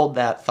hold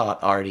that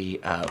thought, Artie.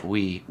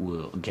 We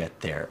will get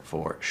there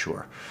for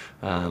sure.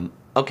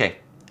 Okay.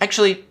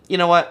 Actually, you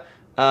know what?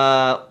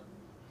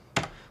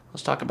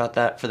 Let's talk about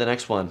that for the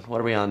next one.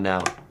 What are we on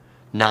now?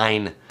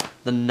 9.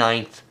 The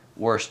 9th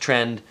worst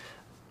trend.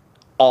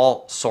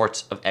 All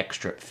sorts of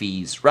extra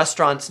fees.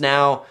 Restaurants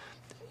now,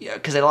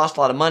 because they lost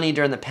a lot of money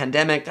during the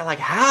pandemic, they're like,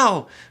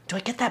 how do I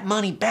get that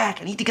money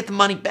back? I need to get the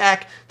money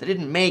back that I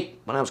didn't make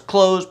when I was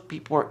closed.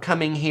 People weren't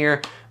coming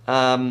here.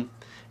 And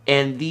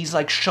these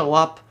show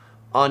up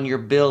on your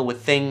bill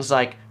with things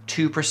like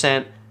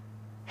 2%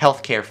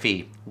 healthcare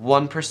fee,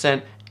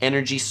 1%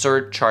 energy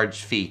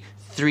surcharge fee,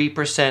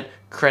 3%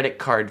 credit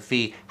card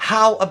fee.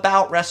 How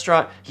about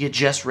restaurant? You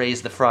just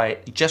raise the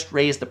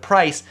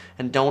price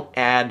and don't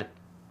add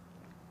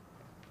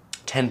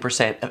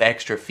 10% of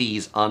extra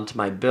fees onto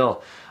my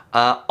bill.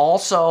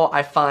 Also,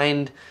 I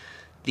find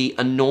the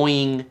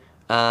annoying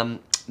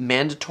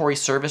mandatory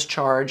service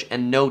charge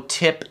and no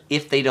tip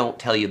if they don't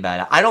tell you about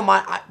it. I don't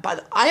mind.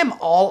 I am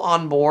all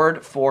on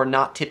board for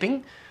not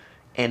tipping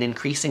and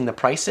increasing the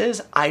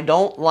prices. I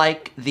don't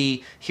like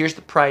here's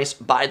the price,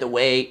 by the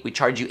way, we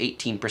charge you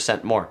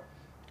 18% more.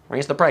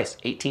 Raise the price,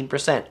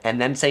 18%,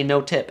 and then say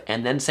no tip,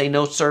 and then say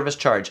no service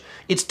charge.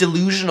 It's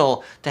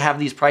delusional to have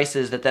these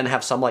prices that then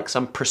have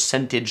some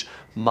percentage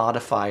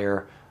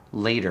modifier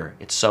later.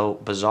 It's so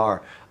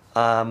bizarre.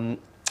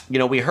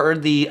 We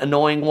heard the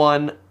annoying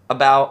one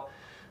about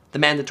the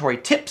mandatory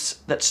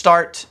tips that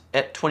start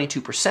at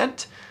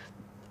 22%.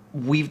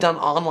 We've done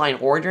online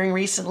ordering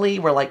recently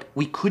where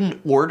we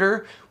couldn't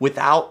order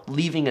without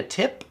leaving a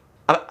tip.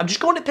 I'm just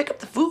going to pick up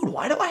the food.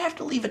 Why do I have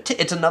to leave a tip?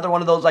 It's another one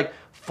of those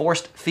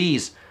forced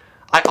fees.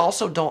 I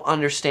also don't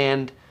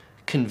understand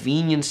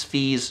convenience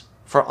fees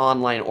for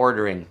online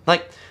ordering.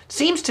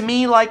 Seems to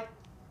me like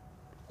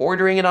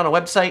ordering it on a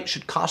website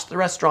should cost the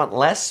restaurant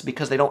less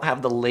because they don't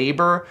have the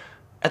labor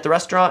at the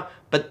restaurant,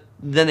 but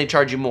then they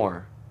charge you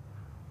more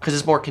because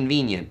it's more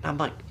convenient. I'm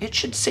like, it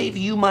should save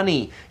you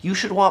money. You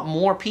should want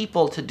more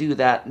people to do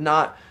that,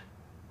 not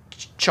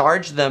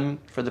charge them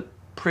for the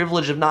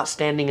privilege of not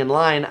standing in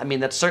line. I mean,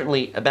 that's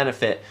certainly a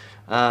benefit.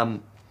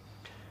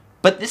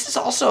 But this is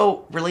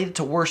also related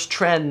to worse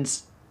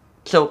trends.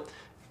 So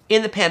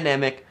in the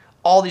pandemic,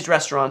 all these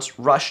restaurants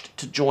rushed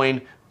to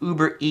join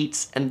Uber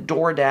Eats and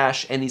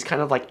DoorDash and these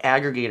kind of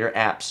aggregator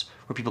apps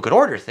where people could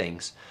order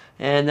things.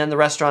 And then the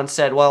restaurants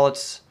said, well,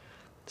 it's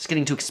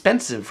getting too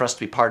expensive for us to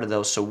be part of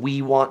those, so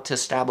we want to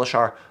establish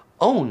our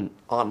own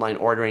online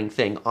ordering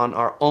thing on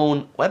our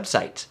own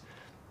website.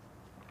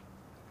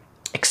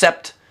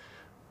 Except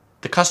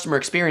the customer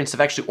experience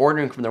of actually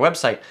ordering from their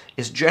website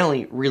is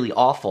generally really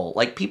awful.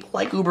 People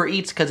like Uber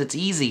Eats because it's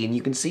easy and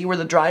you can see where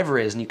the driver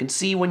is and you can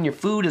see when your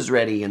food is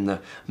ready and the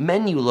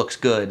menu looks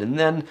good. And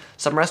then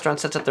some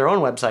restaurant sets up their own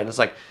website and it's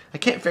like, I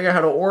can't figure out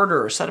how to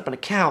order or set up an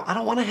account. I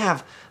don't want to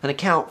have an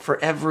account for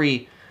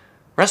every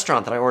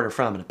restaurant that I order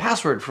from and a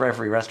password for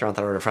every restaurant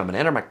that I order from and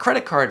enter my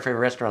credit card for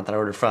every restaurant that I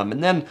order from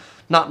and then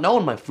not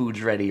knowing my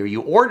food's ready. Or you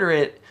order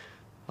it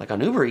on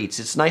Uber Eats,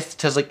 it's nice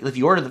because if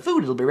you order the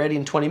food, it'll be ready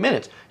in 20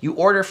 minutes. You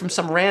order from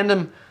some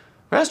random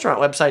restaurant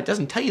website, it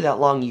doesn't tell you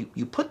that long.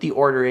 You put the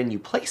order in, you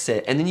place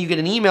it, and then you get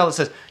an email that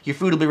says, your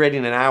food will be ready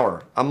in an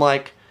hour. I'm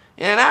like,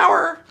 in an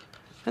hour?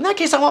 In that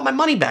case, I want my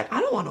money back.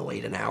 I don't want to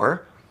wait an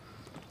hour.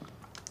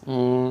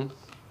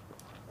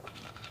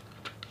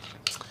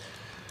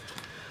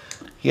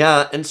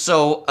 Yeah, and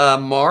so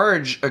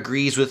Marge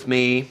agrees with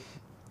me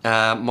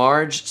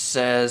Marge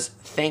says,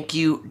 thank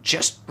you.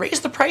 Just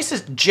raise the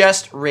prices.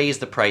 Just raise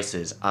the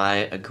prices. I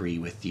agree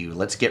with you.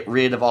 Let's get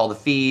rid of all the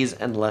fees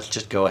and let's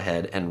just go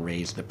ahead and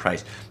raise the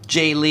price.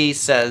 Jay Lee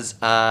says,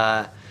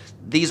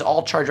 these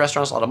all charge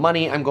restaurants a lot of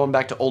money. I'm going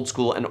back to old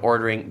school and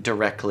ordering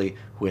directly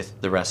with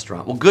the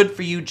restaurant. Well, good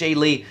for you, Jay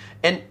Lee.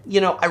 And,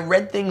 you know, I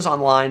read things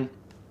online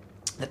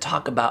that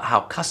talk about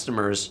how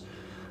customers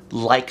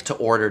like to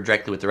order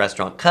directly with the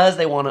restaurant because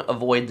they want to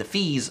avoid the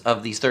fees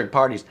of these third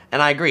parties.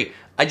 And I agree.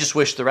 I just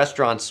wish the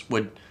restaurants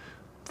would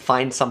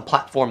find some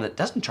platform that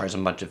doesn't charge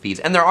them a bunch of fees.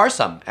 And there are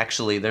some,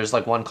 actually. There's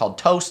like one called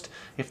Toast.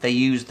 If they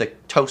use the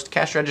Toast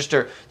cash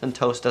register, then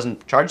Toast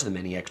doesn't charge them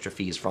any extra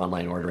fees for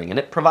online ordering. And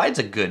it provides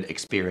a good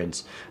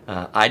experience.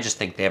 I just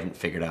think they haven't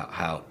figured out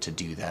how to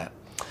do that.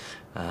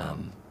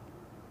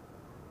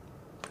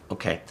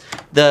 Okay.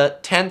 The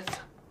 10th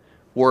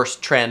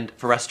worst trend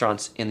for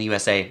restaurants in the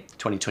USA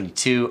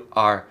 2022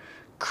 are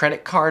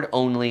credit card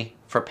only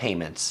for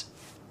payments.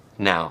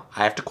 Now,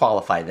 I have to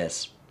qualify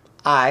this.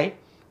 I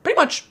pretty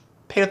much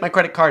pay with my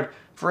credit card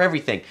for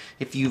everything.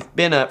 If you've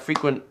been a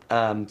frequent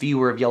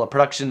viewer of Yellow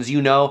Productions,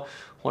 you know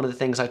one of the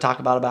things I talk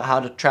about how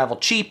to travel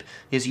cheap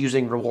is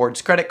using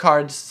rewards credit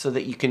cards so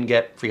that you can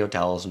get free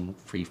hotels and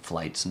free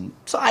flights. And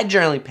so I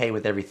generally pay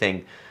with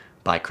everything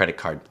by credit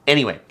card.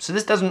 Anyway, so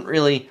this doesn't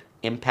really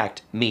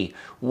impact me.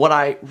 What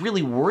I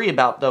really worry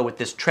about, though, with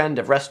this trend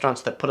of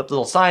restaurants that put up a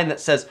little sign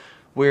that says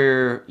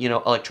we're, you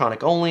know,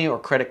 electronic only or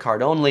credit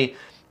card only,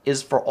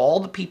 is for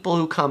all the people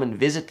who come and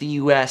visit the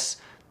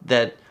US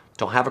that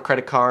don't have a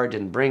credit card,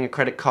 didn't bring a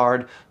credit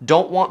card,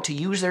 don't want to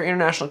use their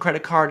international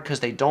credit card because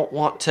they don't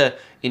want to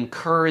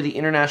incur the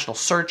international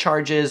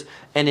surcharges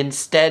and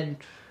instead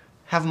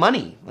have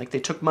money. Like they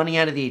took money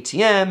out of the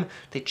ATM,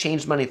 they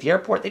changed money at the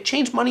airport, they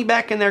changed money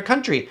back in their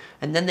country,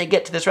 and then they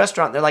get to this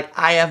restaurant, they're like,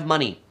 I have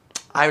money.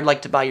 I would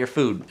like to buy your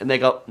food. And they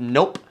go,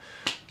 nope,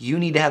 you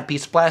need to have a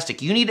piece of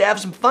plastic. You need to have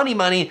some funny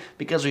money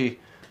because we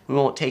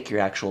won't take your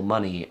actual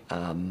money.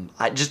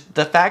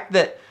 The fact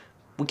that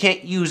we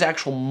can't use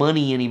actual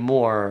money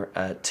anymore,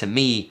 to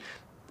me,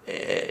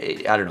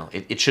 I don't know,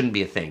 it shouldn't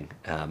be a thing.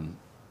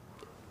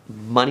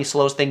 Money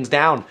slows things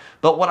down.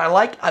 But what I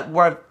like,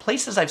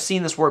 places I've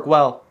seen this work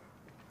well,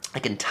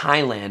 like in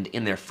Thailand,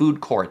 in their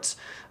food courts,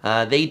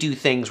 they do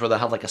things where they'll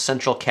have like a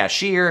central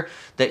cashier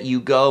that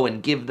you go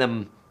and give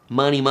them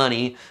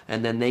money,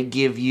 and then they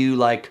give you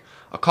like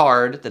a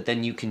card that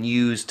then you can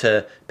use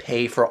to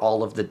pay for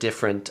all of the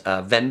different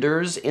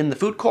vendors in the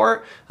food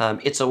court.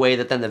 It's a way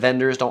that then the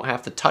vendors don't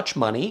have to touch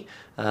money,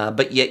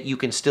 but yet you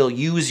can still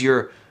use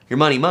your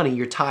money,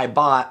 your Thai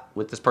baht,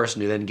 with this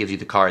person who then gives you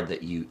the card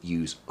that you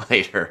use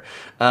later.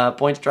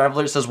 Points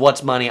Traveler says,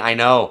 what's money? I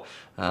know.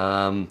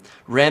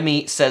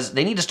 Remy says,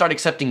 they need to start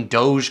accepting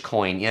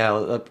Dogecoin.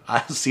 Yeah,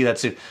 I'll see that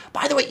soon.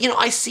 By the way, you know,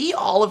 I see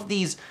all of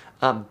these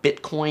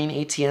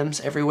Bitcoin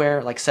ATMs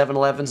everywhere, like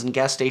 7-Elevens and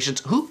gas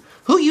stations.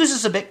 Who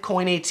uses a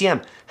Bitcoin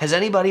ATM? Has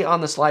anybody on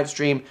this live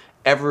stream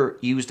ever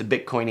used a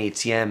Bitcoin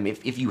ATM?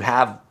 If you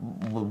have,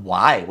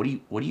 why? What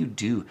do you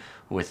do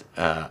with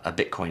a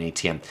Bitcoin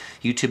ATM?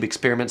 YouTube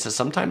Experiment says,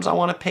 sometimes I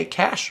want to pay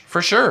cash,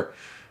 for sure.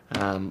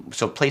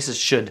 So places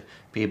should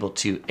be able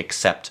to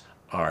accept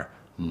our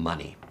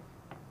money.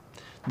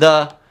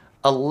 The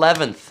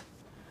 11th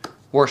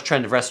worst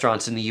trend of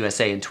restaurants in the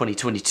USA in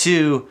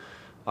 2022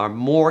 are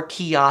more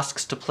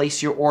kiosks to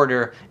place your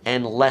order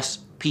and less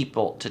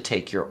people to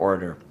take your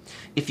order.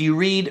 If you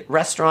read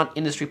restaurant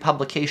industry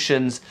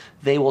publications,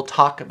 they will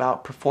talk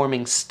about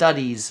performing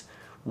studies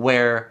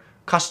where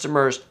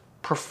customers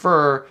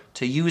prefer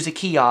to use a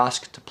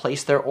kiosk to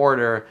place their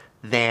order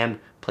than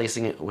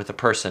placing it with a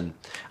person.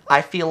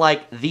 I feel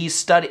like these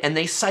studies, and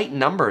they cite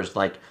numbers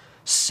like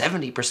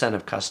 70%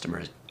 of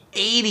customers,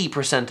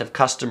 80% of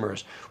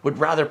customers would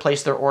rather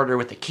place their order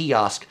with a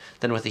kiosk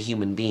than with a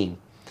human being.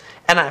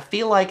 And I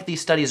feel like these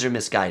studies are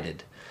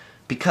misguided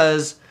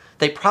because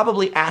they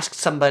probably asked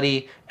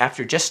somebody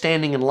after just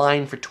standing in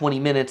line for 20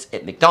 minutes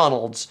at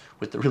McDonald's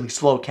with the really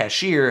slow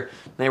cashier,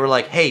 and they were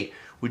like, hey,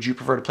 would you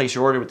prefer to place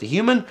your order with a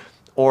human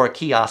or a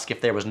kiosk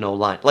if there was no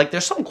line? Like,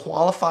 there's some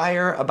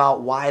qualifier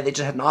about why they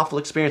just had an awful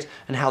experience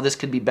and how this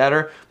could be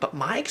better, but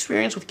my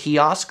experience with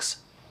kiosks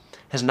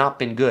has not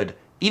been good.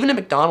 Even at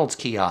McDonald's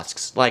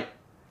kiosks, like,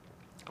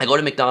 I go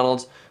to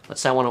McDonald's,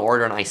 let's say I want to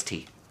order an iced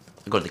tea.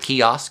 I go to the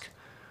kiosk,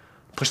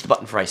 push the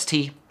button for iced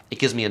tea, it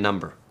gives me a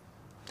number.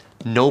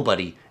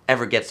 Nobody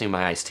ever gets me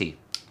my iced tea.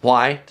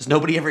 Why does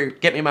nobody ever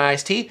get me my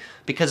iced tea?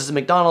 Because it's a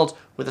McDonald's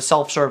with a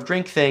self-serve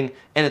drink thing,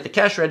 and at the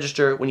cash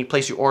register, when you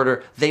place your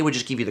order, they would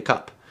just give you the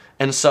cup.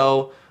 And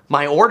so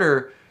my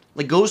order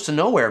like goes to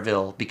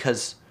Nowhereville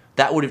because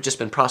that would have just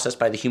been processed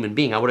by the human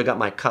being. I would have got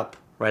my cup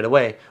right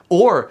away.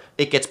 Or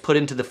it gets put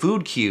into the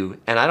food queue,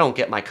 and I don't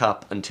get my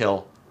cup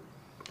until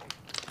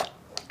a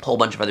whole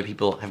bunch of other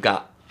people have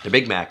got their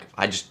Big Mac.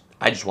 I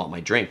just want my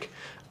drink.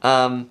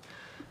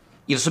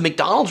 You know, so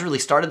McDonald's really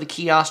started the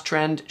kiosk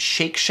trend.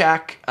 Shake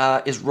Shack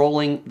is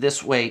rolling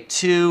this way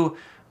too.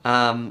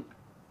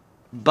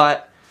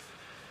 But,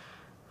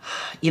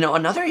 you know,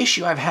 another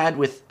issue I've had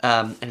with,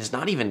 and it's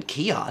not even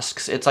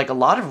kiosks, it's like a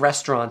lot of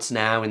restaurants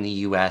now in the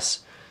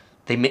US,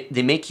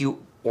 they make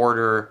you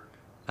order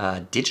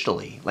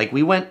digitally. Like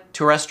we went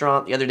to a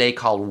restaurant the other day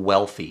called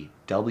Whelthy,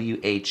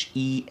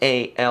 Whealthy,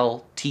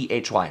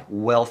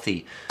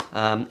 Whelthy.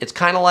 It's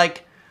kind of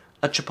like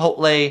a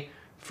Chipotle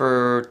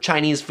for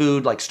Chinese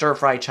food, like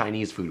stir-fry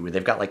Chinese food, where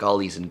they've got like all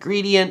these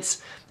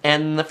ingredients.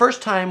 And the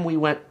first time we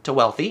went to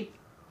Whelthy,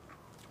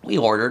 we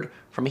ordered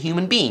from a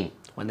human being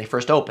when they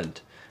first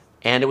opened.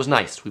 And it was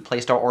nice. We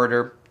placed our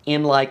order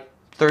in like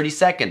 30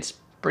 seconds.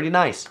 Pretty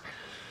nice.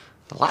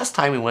 The last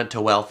time we went to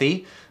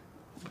Whelthy,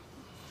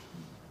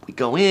 we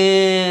go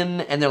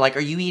in and they're like,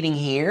 "Are you eating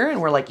here?"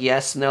 And we're like,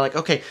 "Yes." And they're like,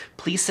 "Okay,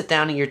 please sit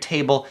down at your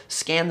table,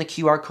 scan the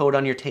QR code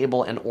on your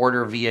table and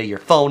order via your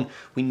phone.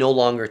 We no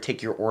longer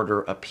take your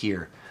order up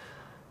here."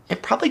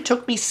 It probably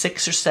took me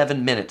 6 or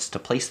 7 minutes to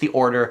place the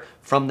order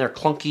from their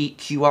clunky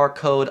QR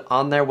code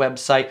on their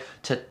website,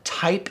 to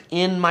type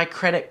in my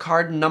credit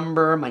card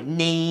number, my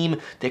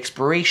name, the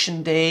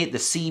expiration date, the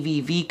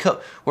CVV code,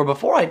 where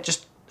before I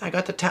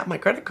got to tap my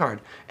credit card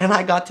and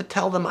I got to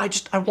tell them I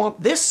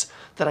want this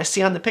that I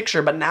see on the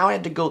picture. But now I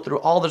had to go through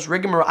all this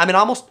rigmarole. I mean,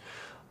 almost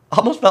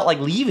felt like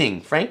leaving,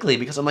 frankly,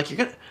 because I'm like, you're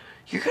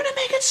gonna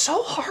make it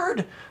so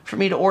hard for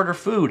me to order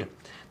food.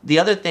 The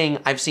other thing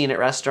I've seen at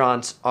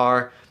restaurants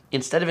are,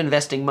 instead of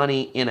investing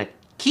money in a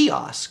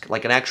kiosk,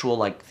 like an actual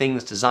like thing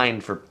that's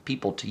designed for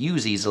people to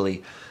use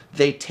easily,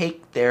 they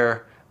take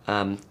their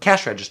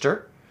cash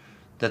register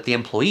that the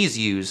employees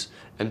use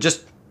and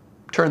just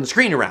turn the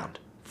screen around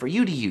for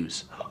you to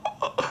use.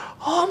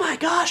 Oh my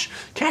gosh,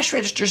 cash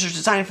registers are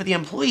designed for the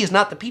employees,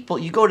 not the people.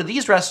 You go to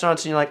these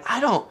restaurants and you're like, I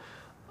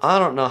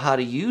don't know how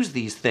to use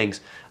these things.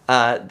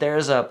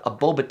 There's a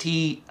boba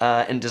tea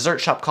and dessert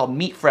shop called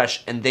Meat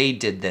Fresh, and they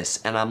did this,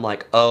 and I'm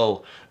like,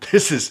 oh,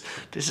 this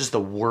is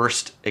the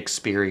worst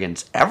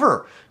experience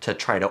ever to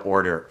try to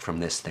order from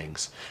this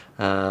things.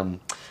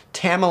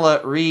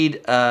 Tamala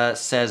Reed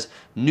says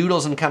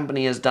Noodles and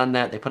Company has done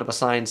that. They put up a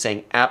sign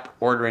saying app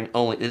ordering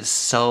only. It is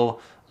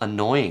so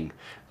annoying.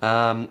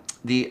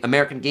 The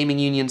American Gaming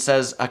Union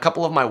says a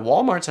couple of my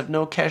Walmarts have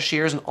no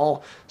cashiers and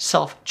all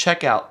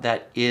self-checkout.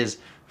 That is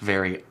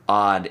very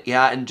odd.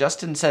 Yeah, and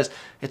Justin says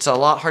it's a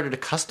lot harder to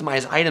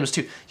customize items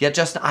too. Yeah,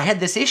 Justin, I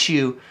had this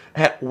issue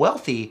at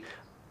Whelthy.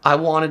 I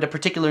wanted a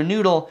particular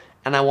noodle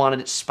and I wanted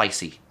it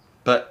spicy,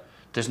 but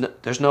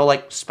there's no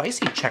like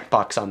spicy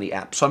checkbox on the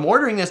app. So I'm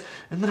ordering this,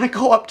 and then I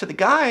go up to the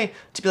guy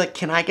to be like,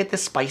 "Can I get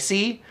this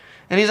spicy?"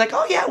 And he's like,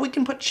 "Oh yeah, we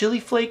can put chili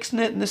flakes in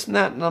it and this and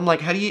that." And I'm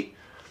like, "How do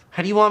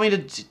you want me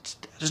to?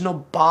 There's no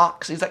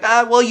box." And he's like,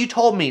 "Well, you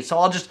told me, so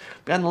I'll just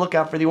be on the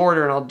lookout for the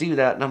order and I'll do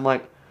that." And I'm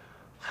like,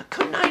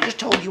 couldn't I just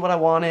told you what I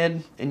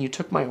wanted and you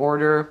took my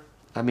order?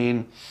 I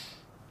mean,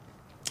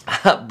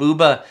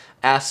 Booba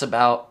asks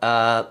about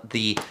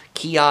the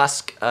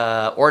kiosk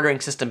ordering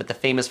system at the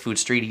famous food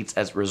Street Eats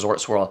as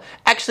Resorts World.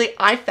 Actually,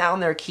 I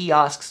found their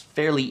kiosks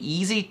fairly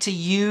easy to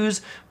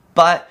use,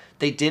 but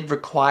they did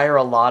require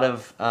a lot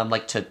of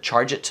like to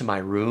charge it to my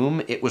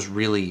room. It was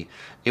really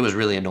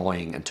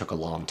annoying and took a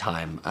long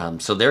time.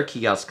 So their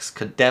kiosks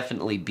could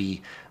definitely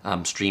be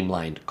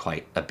streamlined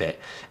quite a bit.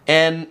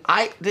 And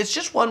it's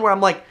just one where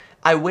I'm like,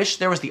 I wish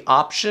there was the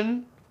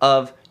option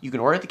of you can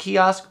order at the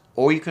kiosk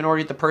or you can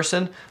order at the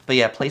person. But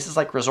yeah, places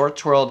like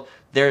Resorts World,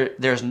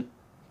 there's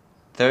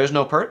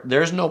no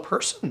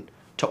person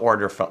to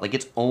order from. Like,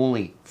 it's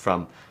only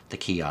from the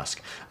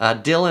kiosk.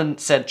 Dylan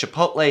said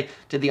Chipotle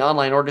did the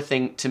online order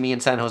thing to me in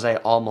San Jose.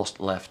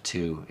 Almost left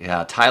too.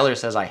 Yeah. Tyler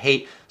says I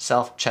hate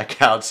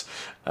self-checkouts.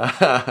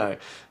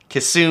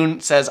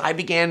 Kisoon says I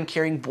began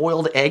carrying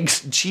boiled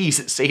eggs. Jeez,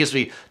 it saves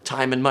me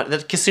time and money.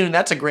 Kisoon,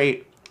 that's a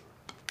great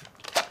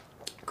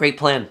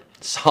plan.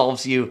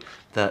 Solves you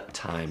the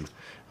time.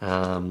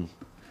 I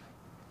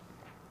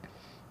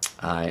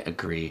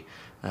agree.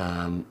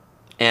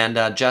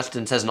 And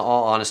Justin says, in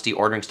all honesty,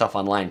 ordering stuff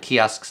online,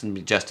 kiosks can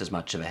be just as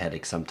much of a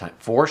headache sometimes,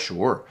 for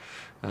sure.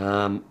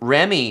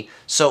 Remy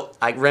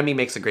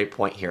makes a great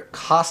point here.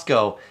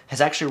 Costco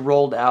has actually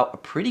rolled out a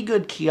pretty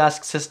good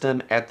kiosk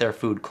system at their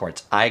food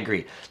courts. I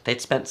agree.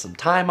 They'd spent some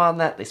time on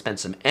that. They spent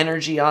some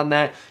energy on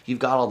that. You've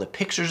got all the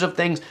pictures of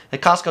things.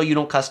 At Costco, you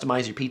don't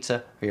customize your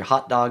pizza or your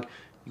hot dog.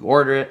 You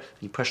order it,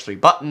 you push 3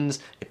 buttons,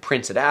 it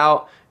prints it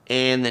out,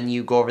 and then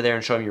you go over there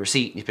and show them your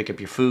receipt and you pick up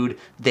your food.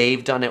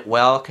 They've done it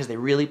well because they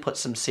really put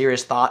some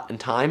serious thought and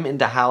time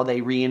into how they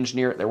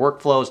re-engineer their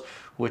workflows,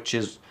 which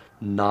is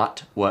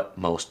not what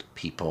most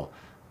people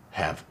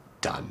have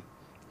done.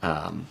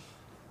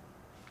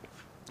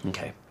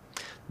 Okay.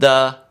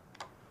 The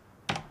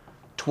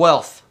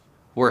 12th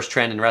worst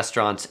trend in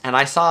restaurants, and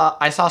I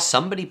saw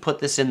somebody put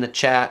this in the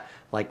chat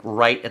like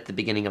right at the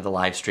beginning of the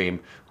live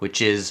stream,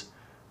 which is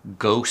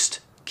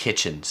ghost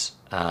kitchens.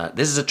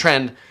 This is a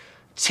trend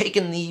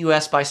taken the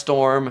US by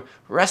storm.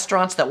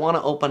 Restaurants that want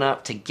to open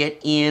up to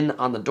get in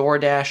on the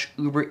DoorDash,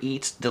 Uber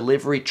Eats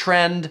delivery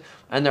trend,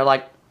 and they're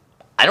like,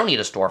 I don't need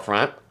a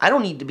storefront. I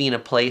don't need to be in a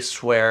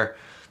place where,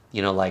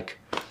 like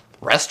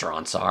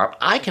restaurants are.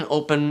 I can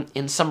open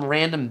in some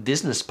random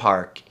business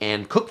park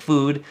and cook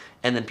food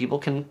and then people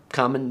can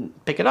come and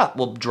pick it up.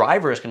 Well,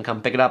 drivers can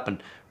come pick it up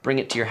and bring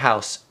it to your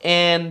house.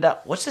 And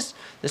what's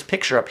this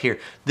picture up here?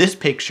 This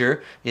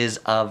picture is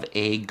of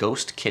a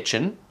ghost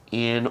kitchen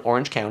in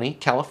Orange County,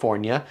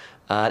 California.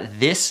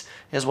 This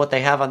is what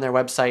they have on their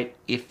website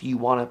if you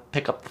want to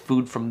pick up the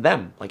food from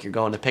them, like you're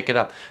going to pick it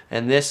up.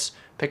 And this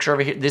picture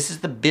over here, this is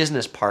the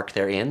business park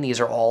they're in.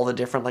 These are all the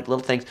different like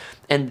little things.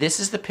 And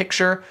this is the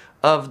picture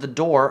of the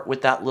door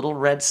with that little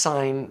red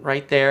sign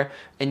right there.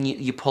 And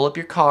you pull up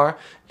your car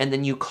and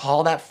then you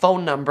call that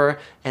phone number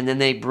and then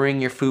they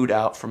bring your food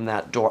out from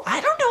that door.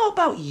 I don't know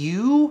about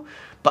you,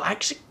 but I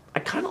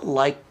kind of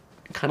like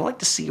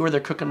to see where they're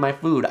cooking my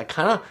food. I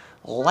kind of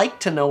like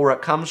to know where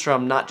it comes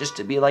from, not just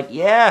to be like,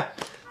 yeah,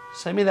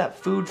 send me that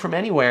food from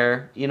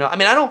anywhere. You know, I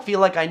mean, I don't feel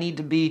like I need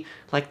to be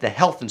like the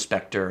health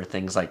inspector or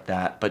things like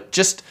that, but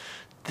just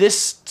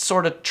this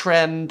sort of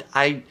trend,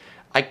 I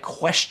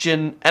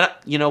question, and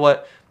you know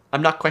what?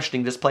 I'm not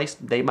questioning this place.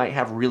 They might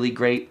have really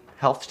great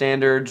health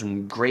standards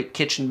and great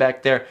kitchen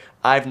back there.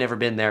 I've never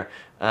been there.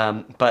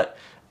 But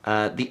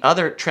the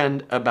other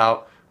trend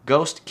about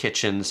ghost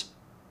kitchens,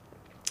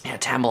 yeah,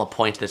 Tamala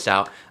points this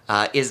out,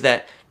 is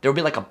that there'll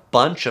be like a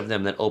bunch of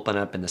them that open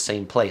up in the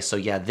same place. So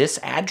yeah, this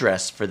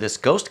address for this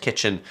ghost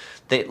kitchen,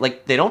 they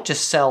don't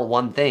just sell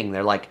one thing.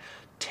 They're like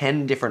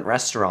 10 different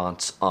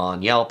restaurants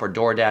on Yelp or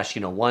DoorDash.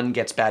 You know, one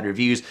gets bad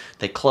reviews,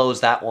 they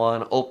close that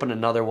one, open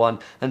another one.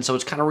 And so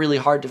it's kind of really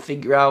hard to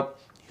figure out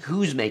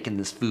who's making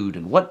this food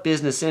and what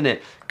business in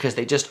it, because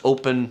they just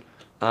open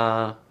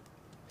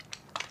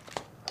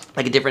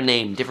like a different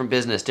name, different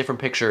business,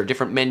 different picture,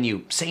 different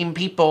menu, same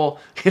people,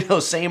 you know,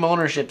 same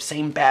ownership,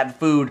 same bad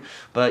food,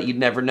 but you'd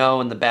never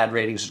know, and the bad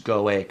ratings would go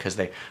away because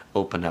they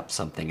open up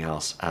something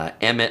else.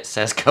 Emmett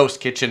says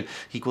ghost kitchen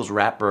equals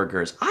rat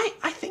burgers. I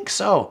think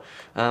so.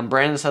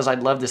 Brandon says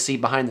I'd love to see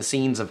behind the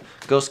scenes of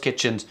ghost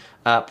kitchens.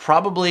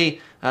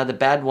 Probably the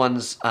bad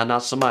ones,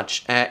 not so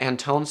much.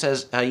 Antone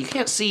says you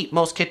can't see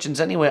most kitchens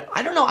anyway.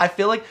 I don't know. I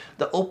feel like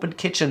the open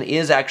kitchen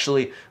is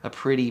actually a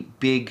pretty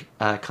big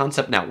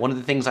concept now. One of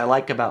the things I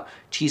like about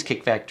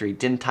Cheesecake Factory,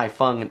 Din Tai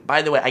Fung, and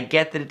by the way, I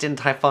get that at Din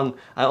Tai Fung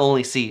I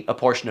only see a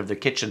portion of their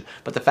kitchen,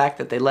 but the fact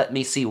that they let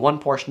me see one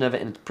portion of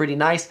it and it's pretty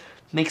nice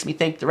makes me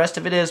think the rest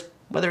of it is.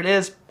 Whether it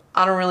is,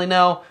 I don't really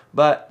know,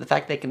 but the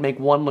fact they can make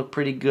one look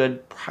pretty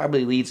good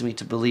probably leads me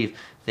to believe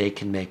they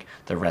can make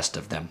the rest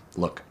of them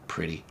look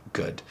pretty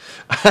good.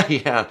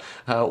 Yeah,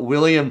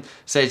 William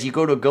says you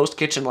go to a ghost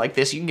kitchen like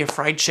this, you can get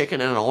fried chicken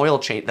and an oil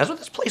change. That's what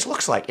this place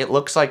looks like. It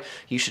looks like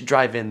you should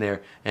drive in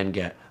there and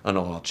get an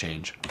oil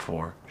change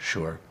for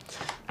sure.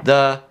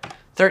 The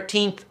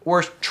 13th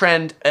worst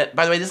trend,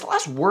 by the way, this is the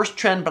last worst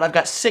trend, but I've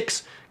got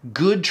 6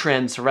 good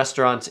trends for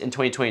restaurants in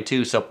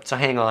 2022, so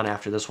hang on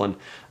after this one.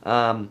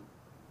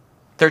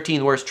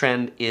 13th worst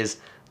trend is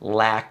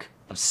lack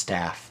of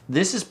staff.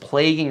 This is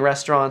plaguing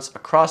restaurants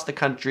across the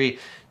country.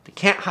 They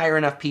can't hire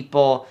enough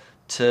people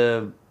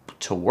to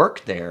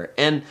work there.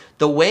 And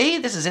the way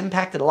this has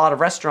impacted a lot of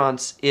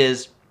restaurants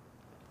is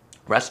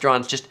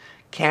restaurants just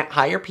can't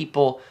hire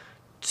people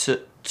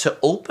to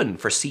open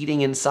for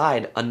seating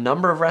inside. A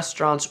number of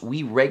restaurants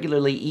we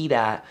regularly eat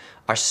at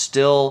are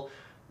still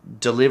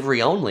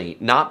delivery only,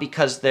 not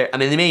because they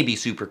may be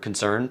super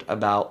concerned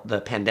about the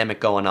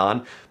pandemic going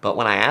on, but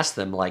when I ask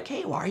them like,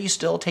 hey, why are you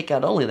still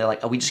takeout only? They're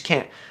like, oh, we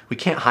can't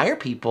hire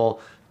people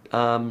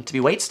to be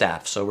wait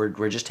staff, so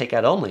we're just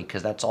takeout only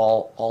because that's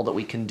all that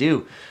we can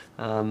do.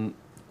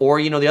 Or,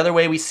 you know, the other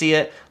way we see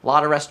it, a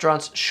lot of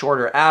restaurants,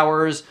 shorter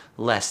hours,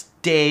 less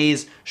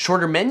days,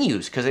 shorter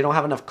menus because they don't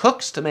have enough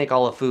cooks to make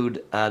all the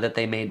food that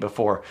they made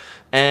before.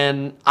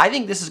 And I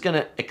think this is going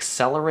to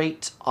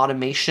accelerate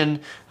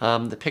automation.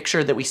 The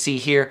picture that we see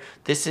here,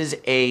 this is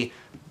a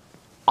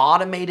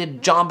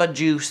automated Jamba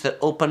Juice that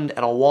opened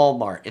at a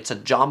Walmart. It's a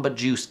Jamba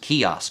Juice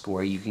kiosk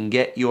where you can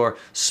get your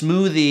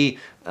smoothie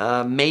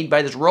made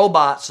by this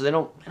robot, so they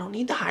don't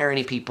need to hire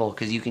any people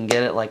because you can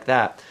get it like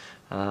that.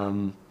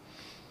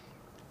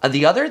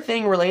 The other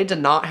thing related to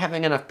not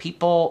having enough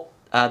people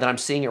that I'm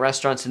seeing at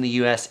restaurants in the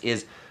US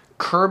is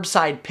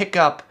curbside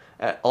pickup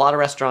at a lot of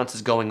restaurants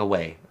is going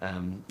away.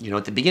 You know,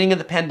 at the beginning of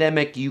the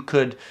pandemic, you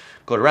could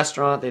go to a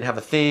restaurant, they'd have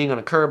a thing on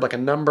a curb, like a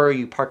number,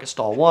 you park at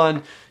stall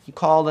 1, you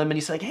call them and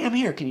you say, like, hey, I'm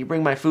here, can you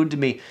bring my food to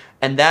me?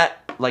 And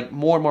that, like,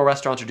 more and more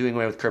restaurants are doing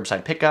away with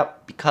curbside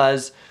pickup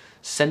because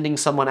sending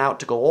someone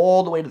out to go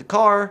all the way to the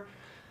car,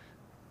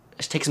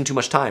 it takes them too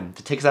much time.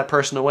 It takes that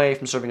person away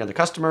from serving other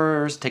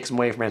customers, takes them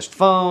away from answering the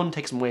phone,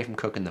 takes them away from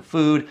cooking the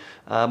food.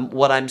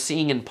 What I'm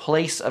seeing in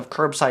place of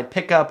curbside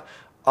pickup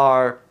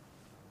are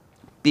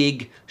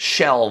big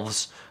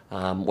shelves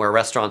where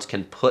restaurants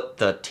can put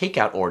the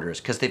takeout orders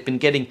because they've been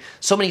getting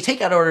so many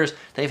takeout orders,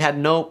 they've had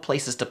no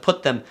places to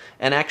put them.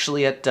 And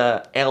actually at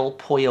El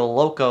Pollo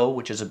Loco,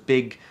 which is a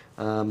big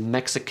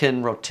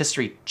Mexican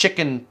rotisserie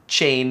chicken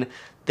chain,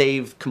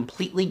 they've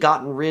completely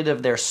gotten rid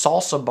of their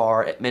salsa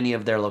bar at many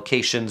of their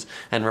locations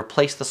and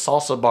replaced the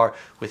salsa bar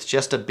with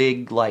just a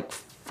big, like,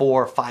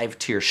 4 or 5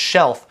 tier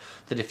shelf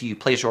that if you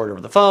place your order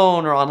over the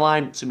phone or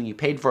online, assuming you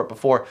paid for it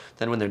before,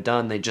 then when they're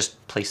done, they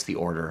just place the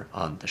order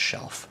on the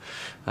shelf.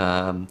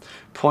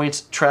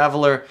 Points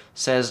Traveler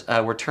says,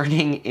 we're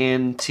turning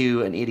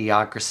into an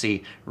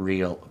Idiocracy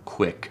real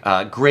quick.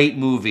 Great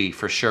movie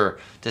for sure.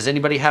 Does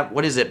anybody have,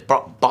 what is it?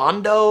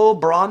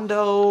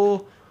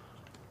 Brondo?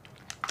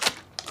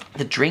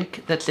 The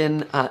drink that's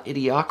in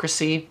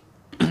Idiocracy?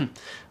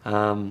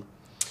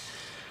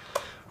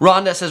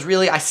 Rhonda says,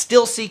 really, I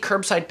still see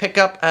curbside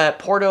pickup at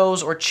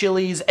Porto's or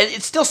Chili's. And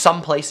it's still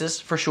some places,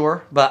 for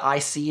sure, but I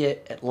see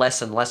it at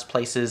less and less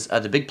places.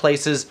 The big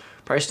places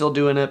probably still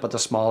doing it, but the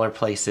smaller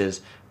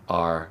places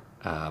are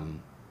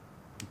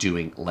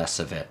doing less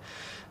of it.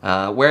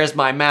 Whereas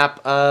my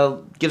map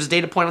gives a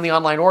data point on the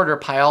online order.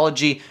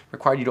 Pyology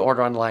required you to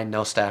order online,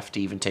 no staff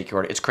to even take your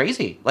order. It's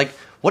crazy. Like,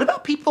 what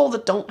about people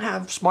that don't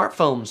have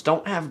smartphones,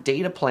 don't have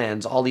data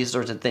plans, all these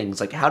sorts of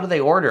things? Like, how do they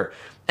order?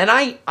 And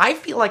I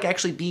feel like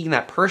actually being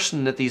that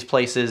person at these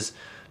places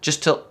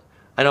just to,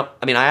 I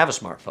have a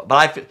smartphone, but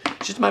I feel,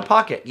 it's just in my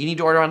pocket. You need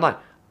to order online.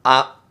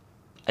 I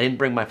didn't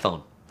bring my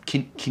phone.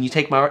 Can you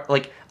take my,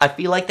 like, I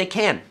feel like they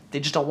can.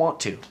 They just don't want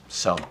to.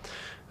 So,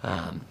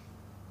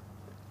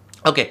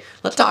 okay,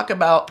 let's talk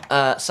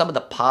about some of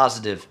the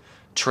positive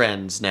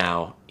trends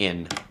now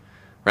in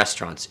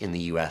restaurants in the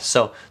US.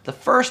 So the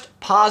first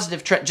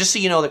positive trend, just so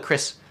you know that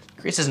Chris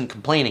isn't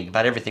complaining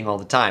about everything all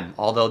the time,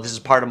 although this is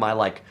part of my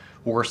like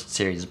worst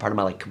series, this is part of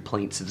my like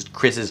complaints, this is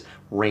Chris's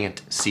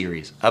rant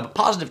series. But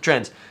positive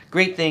trends,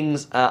 great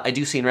things I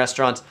do see in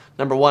restaurants.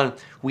 Number one,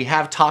 we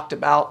have talked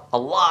about a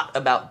lot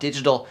about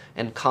digital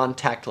and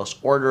contactless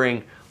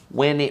ordering.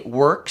 When it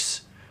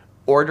works,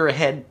 order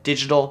ahead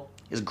digital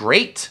is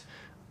great.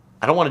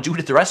 I don't want to do it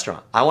at the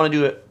restaurant. I want to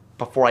do it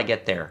before I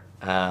get there.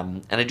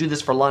 And I do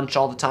this for lunch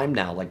all the time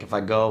now. Like if I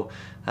go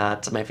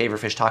to my favorite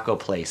fish taco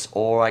place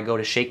or I go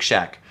to Shake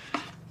Shack,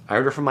 I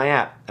order from my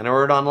app and I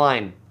order it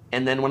online.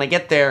 And then when I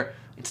get there,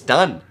 it's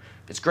done.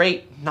 It's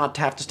great not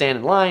to have to stand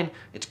in line.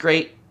 It's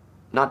great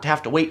not to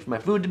have to wait for my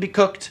food to be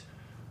cooked.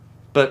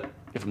 But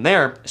if I'm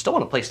there, I still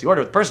want to place the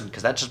order with the person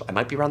because that's just, I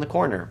might be around the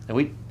corner.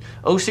 And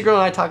Sigrid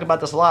and I talk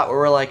about this a lot where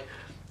we're like,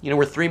 you know,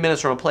 we're 3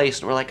 minutes from a place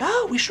and we're like,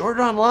 oh, we should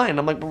order online.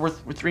 I'm like, but we're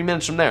 3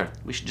 minutes from there.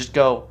 We should just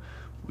go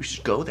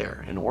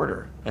there and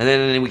order. And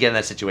then we get in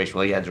that situation,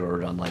 well, you had to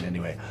order it online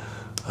anyway.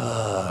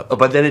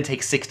 But then it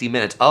takes 60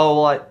 minutes. Oh,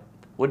 well, I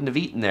wouldn't have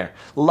eaten there.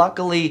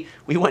 Luckily,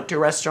 we went to a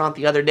restaurant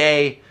the other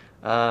day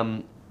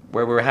where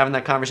we were having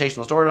that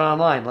conversation. Let's order it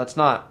online. Let's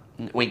not.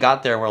 We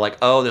got there and we're like,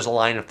 oh, there's a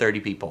line of 30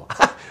 people.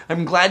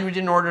 I'm glad we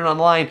didn't order it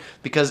online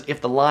because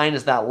if the line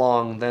is that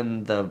long,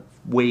 then the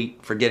wait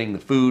for getting the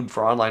food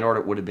for online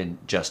order would have been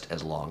just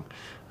as long.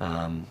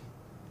 The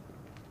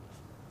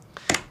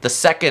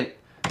second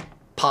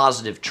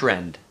positive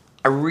trend,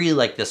 I really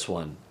like this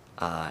one,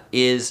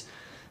 is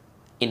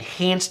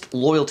enhanced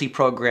loyalty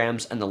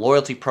programs and the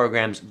loyalty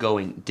programs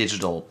going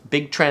digital.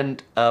 Big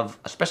trend of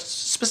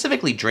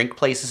specifically drink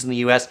places in the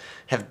US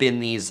have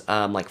been these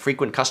like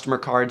frequent customer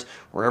cards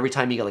where every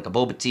time you get like a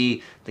boba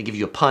tea, they give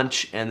you a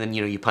punch and then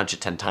you punch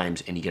it 10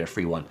 times and you get a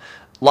free one.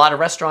 A lot of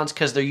restaurants,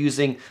 because they're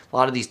using a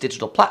lot of these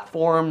digital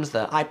platforms,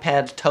 the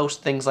iPads,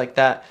 Toast, things like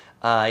that,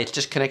 it's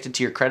just connected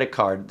to your credit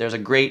card. There's a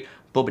great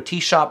boba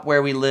tea shop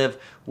where we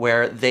live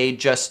where they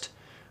just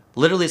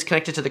literally is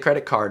connected to the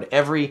credit card.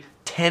 Every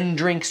 10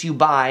 drinks you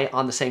buy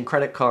on the same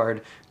credit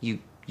card, you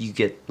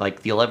get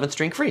like the 11th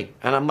drink free.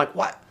 And I'm like,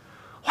 what?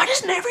 Why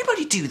doesn't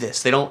everybody do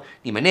this? They don't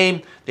need my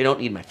name, they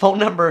don't need my phone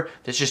number,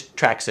 this just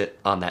tracks it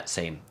on that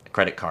same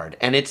credit card.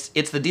 And it's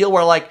the deal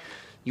where like,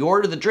 you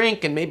order the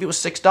drink and maybe it was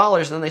 $6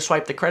 and then they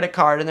swipe the credit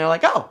card and they're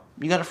like, oh,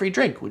 you got a free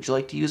drink. Would you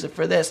like to use it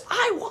for this?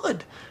 I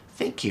would.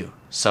 Thank you.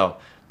 So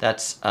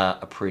that's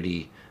a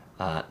pretty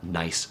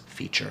nice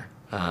feature.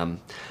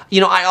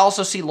 You know, I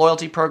also see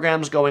loyalty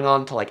programs going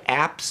on to like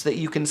apps that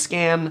you can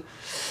scan.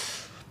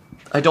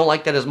 I don't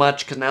like that as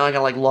much because now I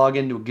gotta like log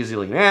into a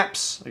gazillion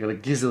apps. I got a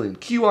gazillion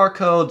QR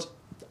codes.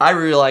 I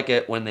really like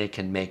it when they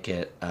can make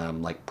it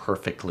like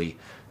perfectly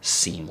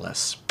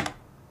seamless.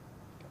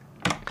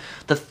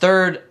 The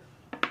third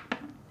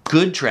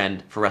good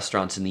trend for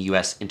restaurants in the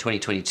US in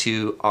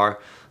 2022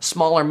 are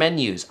smaller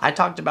menus. I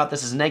talked about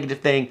this as a negative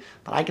thing,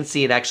 but I can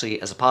see it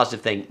actually as a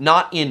positive thing.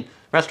 Not in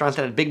restaurants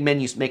that have big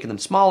menus making them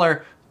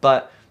smaller,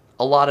 but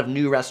a lot of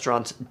new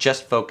restaurants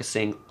just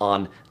focusing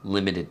on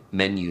limited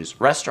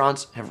menus.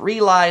 Restaurants have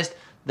realized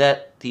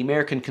that the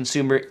American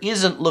consumer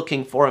isn't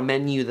looking for a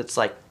menu that's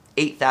like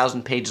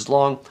 8,000 pages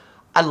long.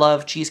 I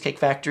love Cheesecake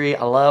Factory.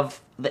 I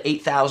love the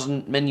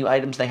 8,000 menu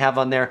items they have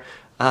on there.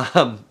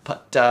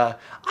 But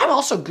I'm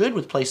also good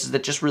with places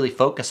that just really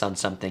focus on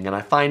something. And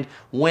I find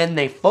when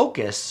they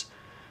focus,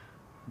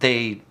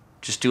 they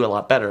just do a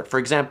lot better. For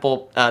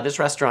example, this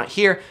restaurant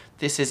here,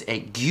 this is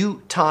a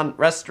gyutan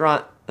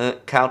restaurant,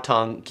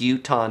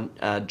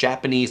 gyutan,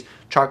 Japanese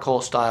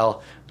charcoal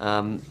style.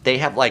 They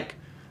have like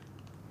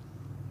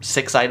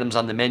 6 items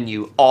on the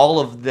menu. All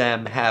of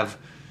them have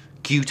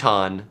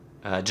gyutan.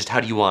 Just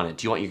how do you want it?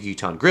 Do you want your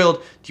gyutan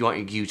grilled? Do you want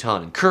your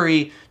gyutan in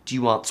curry? Do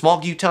you want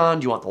small gyutan?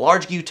 Do you want the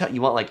large gyutan?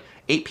 You want like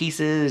 8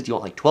 pieces? Do you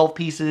want like 12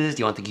 pieces?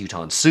 Do you want the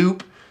gyutan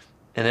soup?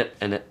 And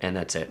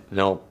that's it.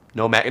 No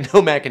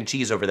mac and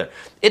cheese over there.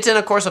 It's in,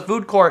 of course, a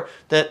food court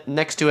that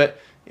next to it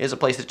is a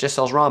place that just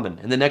sells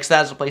ramen. And the next to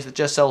that is a place that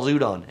just sells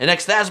udon. And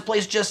next to that is a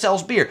place that just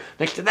sells beer.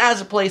 Next to that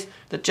is a place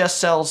that just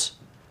sells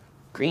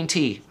green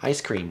tea,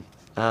 ice cream.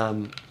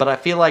 But I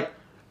feel like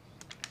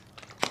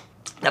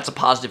that's a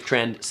positive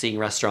trend, seeing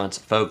restaurants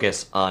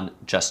focus on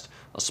just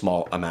a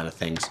small amount of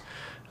things.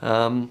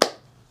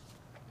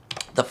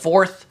 The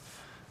fourth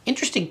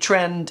interesting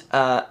trend,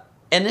 and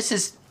this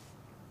is,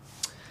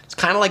 it's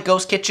kind of like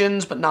ghost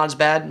kitchens, but not as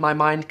bad in my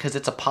mind because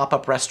it's a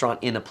pop-up restaurant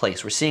in a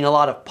place. We're seeing a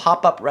lot of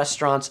pop-up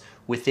restaurants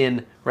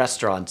within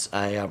restaurants.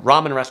 A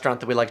ramen restaurant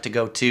that we like to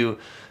go to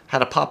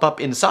had a pop-up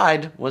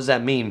inside. What does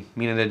that mean?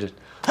 Meaning they just,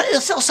 hey,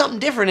 let's sell something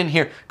different in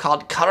here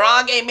called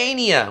Karaage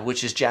Mania,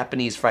 which is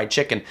Japanese fried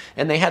chicken.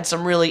 And they had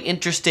some really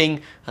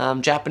interesting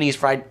Japanese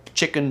fried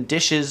chicken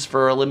dishes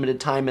for a limited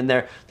time in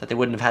there that they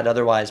wouldn't have had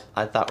otherwise.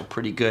 I thought were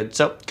pretty good.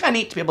 So kind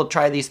of neat to be able to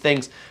try these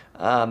things.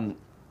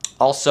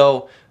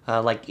 Also,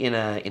 like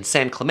in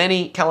San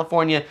Clemente,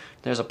 California,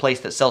 there's a place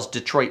that sells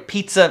Detroit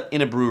pizza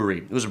in a brewery.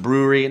 It was a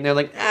brewery, and they're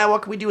like,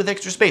 what can we do with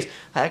extra space?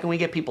 How can we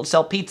get people to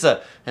sell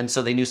pizza? And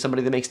so they knew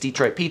somebody that makes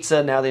Detroit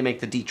pizza. Now they make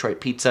the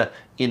Detroit pizza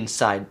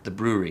inside the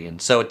brewery.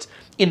 And so it's,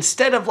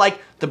 instead of like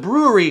the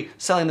brewery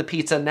selling the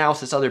pizza, now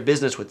it's this other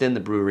business within the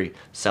brewery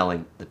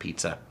selling the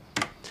pizza.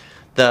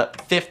 The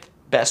fifth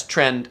best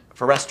trend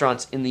for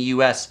restaurants in the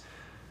US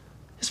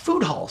is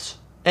food halls.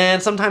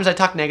 And sometimes I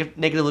talk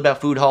negatively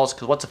about food halls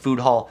because what's a food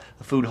hall?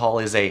 A food hall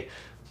is a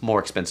more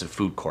expensive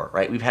food court,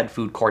 right? We've had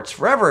food courts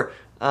forever,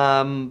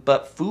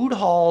 but food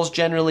halls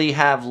generally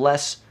have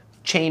less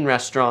chain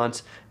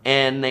restaurants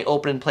and they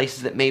open in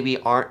places that maybe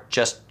aren't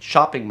just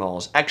shopping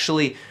malls.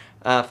 Actually,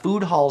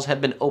 food halls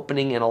have been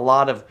opening in a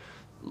lot of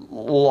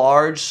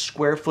large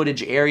square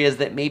footage areas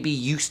that maybe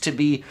used to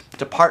be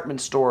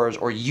department stores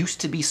or used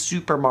to be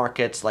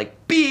supermarkets,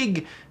 like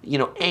big,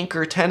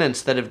 anchor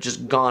tenants that have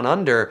just gone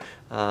under.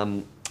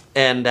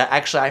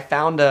 Actually, I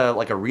found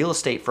a real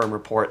estate firm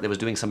report that was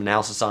doing some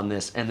analysis on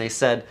this, and they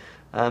said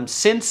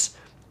since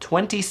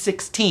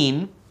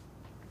 2016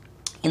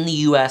 in the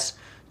US,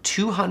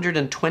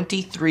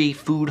 223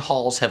 food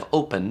halls have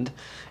opened,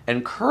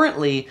 and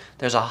currently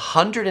there's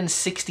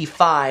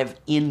 165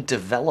 in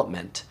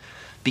development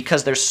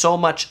because there's so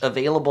much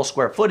available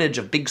square footage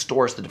of big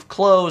stores that have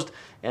closed,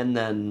 and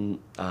then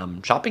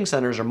shopping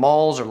centers or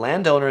malls or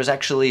landowners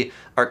actually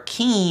are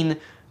keen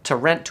to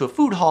rent to a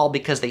food hall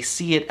because they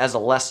see it as a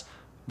less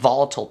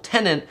volatile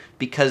tenant,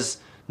 because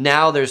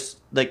now there's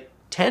like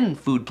 10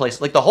 food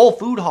places. Like the whole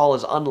food hall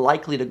is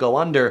unlikely to go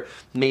under.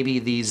 Maybe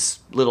these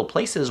little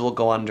places will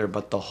go under,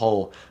 but the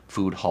whole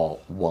food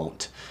hall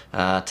won't.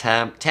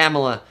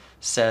 Tamala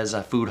says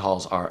food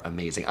halls are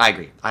amazing. I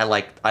agree. I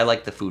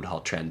like the food hall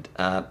trend.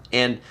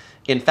 And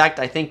in fact,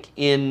 I think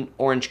in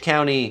Orange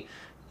County,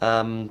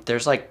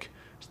 there's like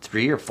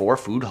 3 or 4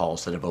 food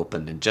halls that have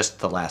opened in just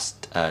the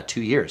last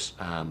 2 years.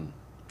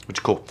 Which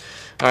is cool.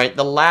 All right,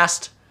 the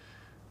last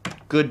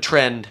good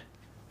trend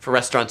for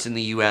restaurants in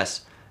the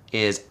US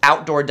is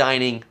outdoor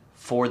dining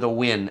for the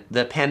win.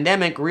 The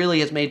pandemic really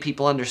has made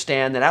people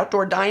understand that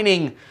outdoor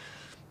dining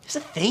is a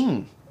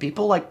thing.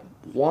 People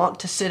want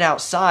to sit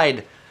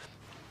outside.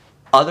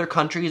 Other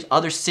countries,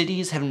 other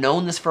cities have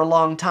known this for a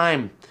long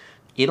time.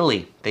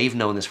 Italy, they've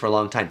known this for a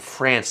long time.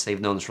 France, they've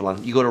known this for a long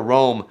time. You go to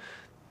Rome,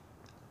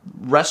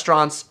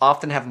 restaurants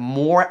often have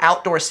more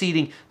outdoor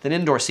seating than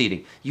indoor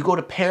seating. You go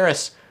to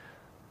Paris,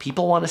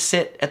 people want to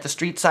sit at the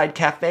street side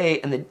cafe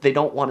and they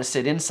don't want to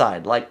sit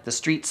inside. Like the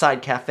street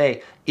side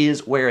cafe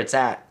is where it's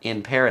at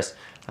in Paris.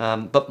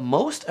 But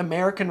most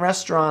American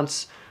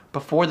restaurants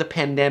before the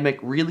pandemic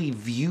really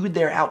viewed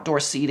their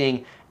outdoor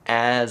seating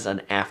as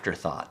an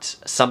afterthought.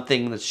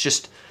 Something that's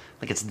just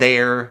like it's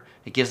there,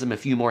 it gives them a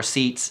few more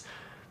seats.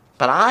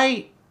 But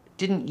I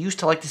didn't used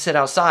to like to sit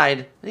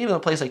outside. Even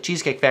a place like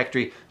Cheesecake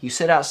Factory, you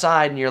sit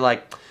outside and you're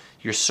like,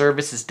 your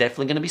service is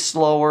definitely going to be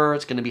slower.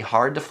 It's going to be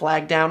hard to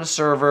flag down a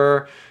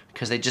server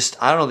because they just,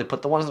 I don't know, they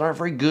put the ones that aren't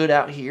very good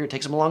out here. It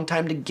takes them a long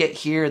time to get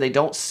here. They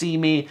don't see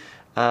me.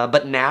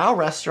 But now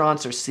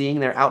restaurants are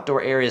seeing their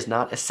outdoor areas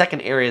not as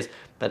second areas,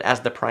 but as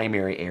the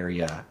primary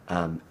area,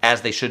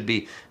 as they should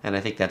be. And I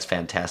think that's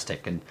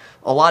fantastic. And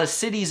a lot of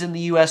cities in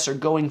the US are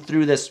going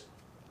through this.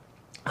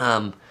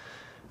 A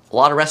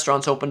lot of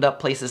restaurants opened up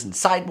places in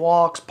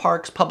sidewalks,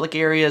 parks, public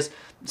areas.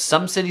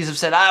 Some cities have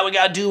said, we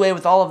got to do away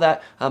with all of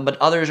that. But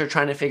others are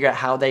trying to figure out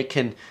how they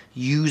can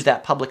use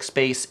that public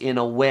space in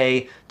a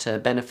way to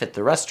benefit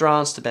the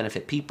restaurants, to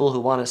benefit people who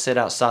want to sit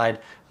outside.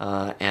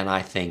 And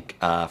I think,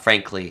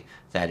 frankly,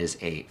 that is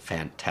a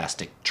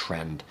fantastic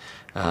trend.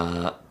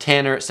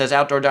 Tanner says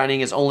outdoor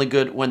dining is only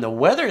good when the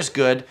weather is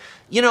good.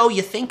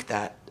 You think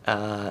that,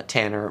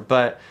 Tanner,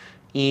 but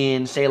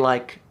in say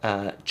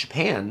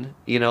Japan,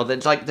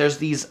 that's there's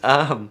these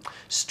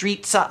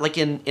street side,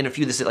 in a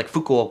few this like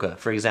Fukuoka,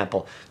 for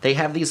example, they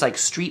have these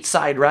street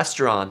side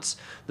restaurants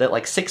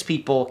that 6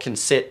 people can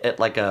sit at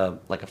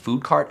a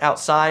food cart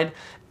outside,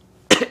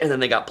 And then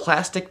they got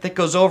plastic that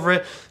goes over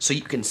it so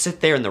you can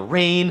sit there in the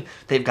rain.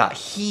 They've got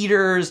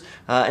heaters,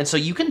 and so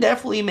you can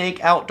definitely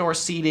make outdoor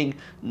seating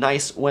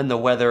nice when the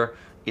weather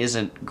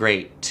isn't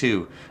great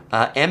too.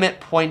 Emmett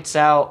points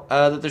out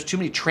that there's too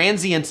many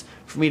transients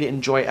for me to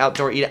enjoy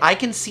outdoor eating. I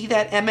can see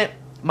that, Emmett.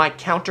 My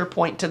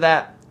counterpoint to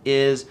that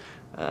is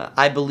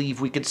I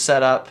believe we could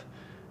set up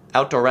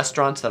outdoor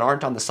restaurants that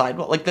aren't on the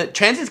sidewalk. Like, the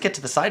transients get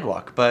to the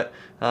sidewalk, but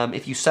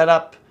if you set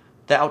up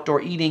the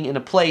outdoor eating in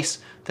a place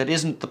that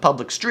isn't the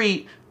public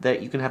street,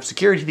 that you can have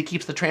security that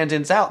keeps the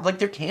transients out, like,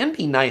 there can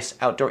be nice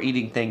outdoor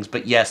eating things.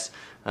 But yes,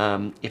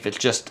 if it's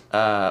just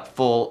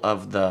full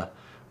of the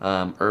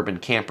urban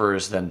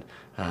campers, then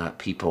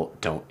people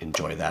don't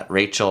enjoy that.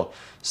 Rachel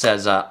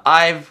says,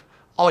 I've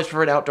always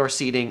preferred outdoor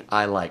seating.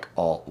 I like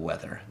all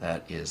weather.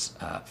 That is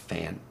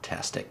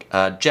fantastic.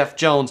 Jeff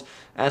Jones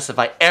asks if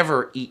I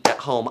ever eat at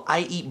home.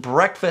 I eat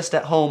breakfast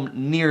at home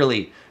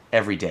nearly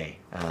every day,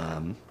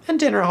 and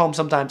dinner at home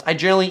sometimes. I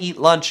generally eat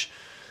lunch.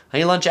 I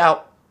eat lunch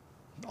out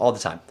all the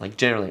time, like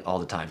generally all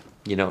the time.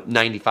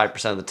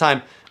 95% of the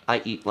time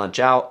I eat lunch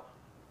out.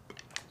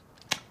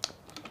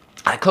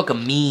 I cook a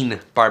mean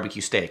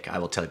barbecue steak. I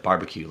will tell you,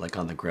 barbecue, like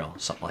on the grill,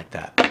 something like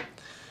that.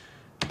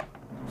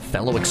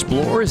 Fellow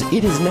explorers,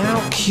 it is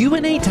now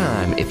Q&A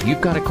time. If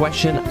you've got a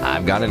question,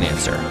 I've got an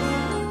answer.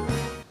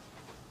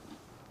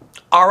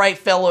 All right,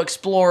 fellow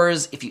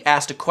explorers, if you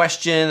asked a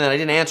question and I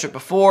didn't answer it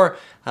before,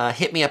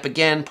 hit me up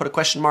again, put a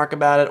question mark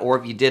about it, or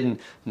if you didn't,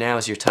 now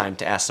is your time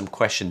to ask some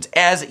questions.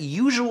 As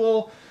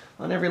usual,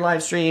 on every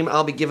live stream,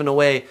 I'll be giving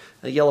away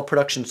a Yellow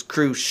Productions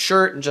crew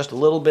shirt in just a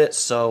little bit,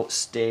 so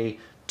stay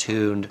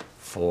tuned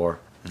for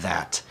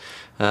that.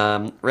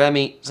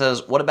 Remy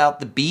says, what about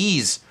the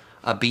bees?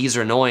 Bees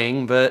are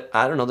annoying, but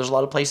I don't know, there's a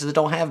lot of places that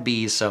don't have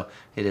bees, so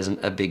it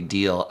isn't a big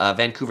deal.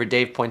 Vancouver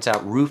Dave points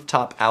out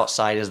rooftop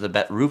outside is the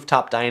best.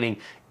 Rooftop dining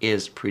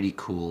is pretty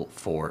cool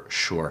for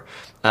sure.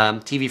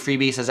 TV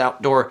Freebie says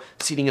outdoor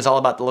seating is all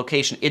about the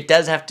location. It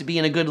does have to be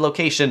in a good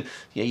location.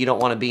 You don't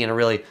want to be in a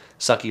really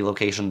sucky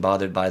location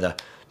bothered by the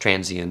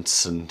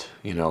transients and,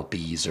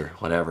 bees or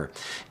whatever.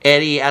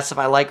 Eddie asks if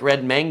I like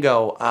red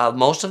mango.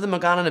 Most of them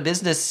have gone out of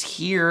business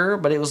here,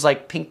 but it was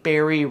like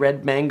pinkberry,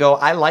 red mango.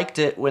 I liked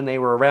it when they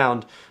were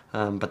around,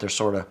 but they're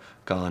sort of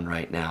gone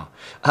right now.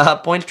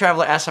 Point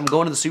Traveler asks, I'm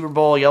going to the Super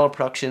Bowl, Yellow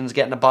Productions,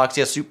 getting a box.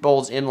 Yeah, Super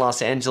Bowl's in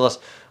Los Angeles.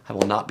 I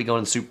will not be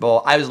going to the Super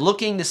Bowl. I was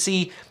looking to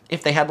see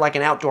if they had like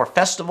an outdoor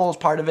festival as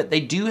part of it.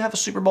 They do have a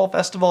Super Bowl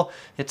festival.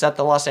 It's at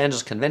the Los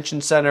Angeles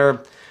Convention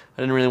Center.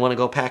 I didn't really want to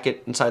go pack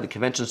it inside the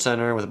convention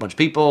center with a bunch of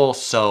people,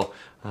 so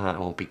I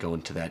won't be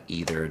going to that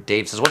either.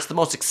 Dave says, what's the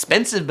most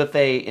expensive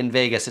buffet in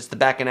Vegas? It's the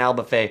Bacchanal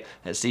buffet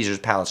at Caesar's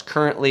Palace.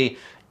 Currently,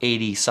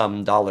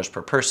 $80-some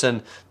per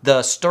person.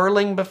 The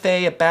Sterling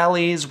buffet at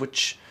Bally's,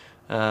 which,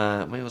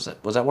 wait, was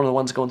that one of the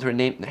ones going through a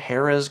name?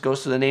 Harrah's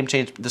goes through the name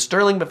change. The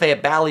Sterling buffet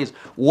at Bally's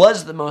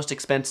was the most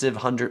expensive,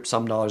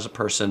 $100-some a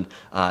person.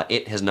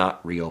 It has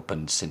not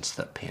reopened since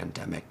the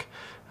pandemic.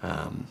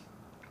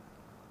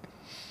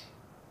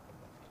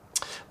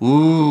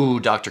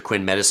 Ooh, Dr.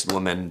 Quinn, Medicine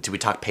Woman. Did we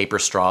talk paper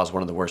straws?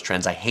 One of the worst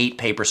trends. I hate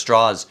paper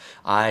straws.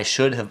 I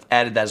should have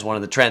added that as one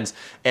of the trends.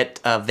 At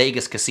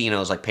Vegas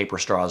casinos, like, paper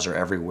straws are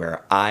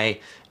everywhere.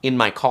 I, in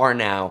my car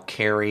now,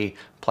 carry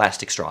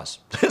plastic straws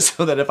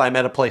so that if I'm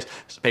at a place,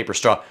 it's a paper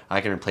straw, I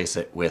can replace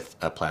it with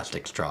a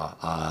plastic straw.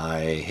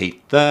 I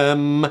hate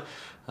them.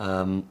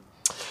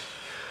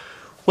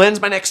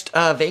 When's my next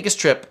Vegas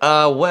trip?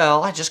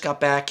 Well, I just got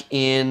back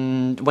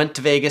went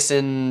to Vegas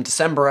in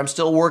December. I'm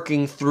still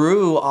working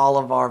through all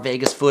of our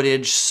Vegas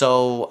footage,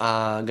 so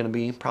gonna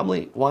be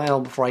probably a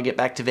while before I get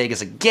back to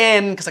Vegas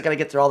again, because I gotta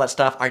get through all that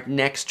stuff. Our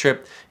next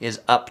trip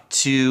is up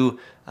to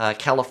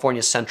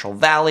California Central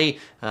Valley.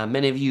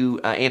 Many of you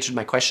answered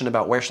my question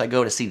about where should I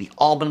go to see the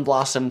almond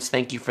blossoms.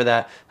 Thank you for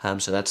that.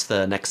 So that's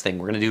the next thing.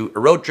 We're gonna do a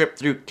road trip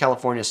through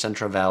California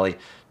Central Valley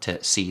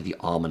to see the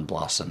almond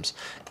blossoms.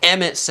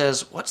 Emmett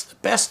says, what's the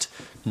best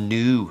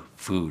new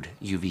food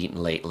you've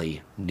eaten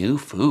lately? New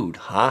food,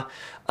 huh?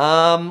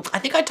 I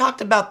think I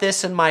talked about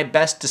this in my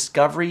best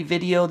discovery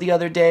video the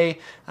other day,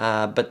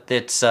 but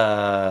it's,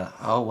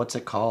 what's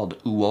it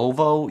called?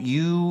 Uovo?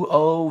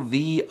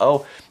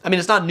 U-O-V-O. I mean,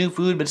 it's not new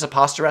food, but it's a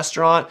pasta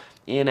restaurant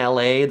in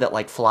LA that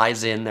like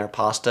flies in their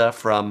pasta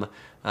from,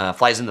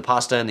 flies in the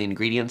pasta and the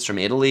ingredients from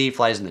Italy,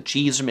 flies in the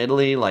cheese from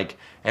Italy, like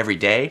every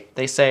day,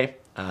 they say.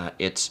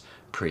 It's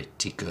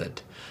pretty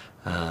good.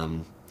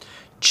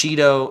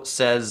 Cheeto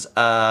says,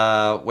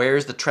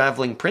 where's the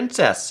traveling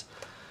princess?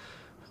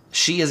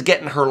 She is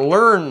getting her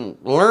learning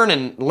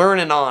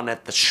on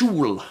at the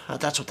shul.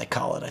 That's what they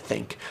call it, I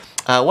think.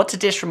 What's a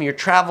dish from your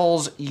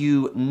travels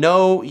you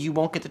know you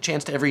won't get the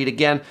chance to ever eat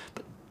again,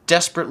 but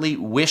desperately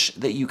wish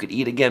that you could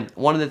eat again?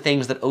 One of the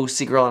things that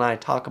OC Girl and I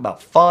talk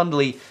about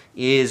fondly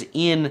is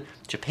in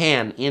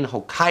Japan, in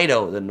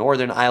Hokkaido, the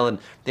northern island,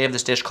 they have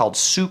this dish called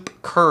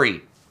soup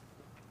curry.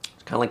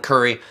 Kind of like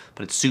curry,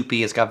 but it's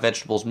soupy. It's got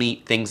vegetables,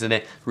 meat, things in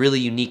it. Really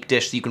unique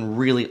dish that you can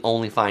really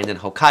only find in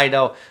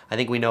Hokkaido. I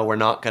think we know we're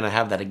not going to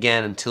have that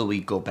again until we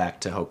go back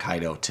to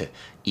Hokkaido to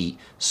eat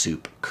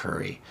soup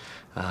curry.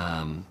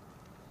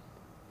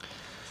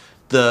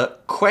 The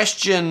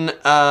question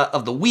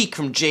of the week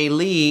from Jay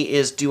Lee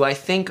is, do I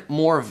think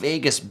more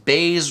Vegas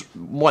bays,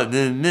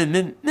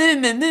 do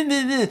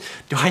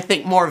I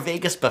think more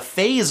Vegas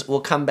buffets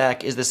will come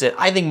back? Is this it?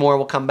 I think more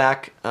will come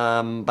back,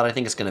 but I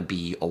think it's going to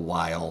be a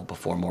while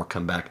before more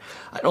come back.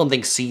 I don't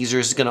think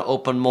Caesars is going to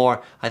open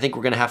more. I think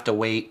we're going to have to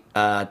wait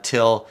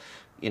till,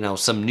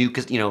 some new,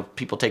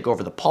 people take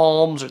over the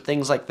Palms or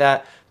things like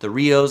that. The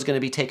Rio is going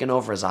to be taken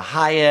over as a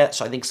Hyatt.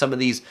 So I think some of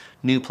these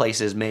new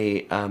places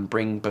may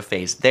bring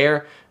buffets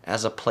there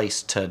as a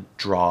place to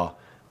draw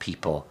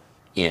people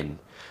in.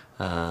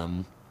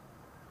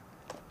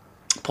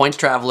 Points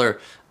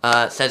Traveler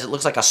says it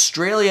looks like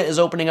Australia is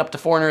opening up to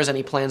foreigners.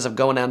 Any plans of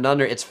going down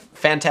under? It's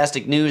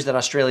fantastic news that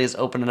Australia is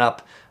opening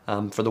up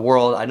for the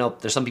world. I know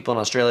there's some people in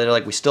Australia that are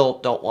like, we still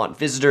don't want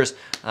visitors,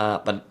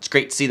 but it's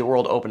great to see the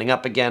world opening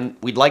up again.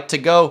 We'd like to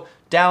go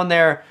down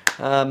there,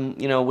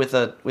 with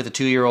a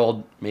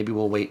 2-year-old. Maybe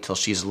we'll wait till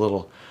she's a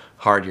little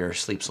hardier,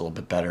 sleeps a little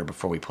bit better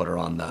before we put her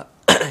on the,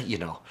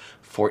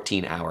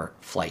 14-hour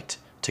flight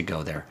to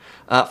go there.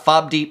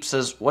 Fob Deep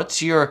says,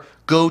 what's your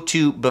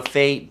go-to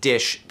buffet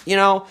dish?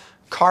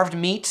 Carved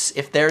meats.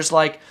 If there's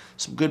like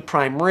some good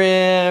prime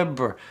rib,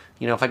 or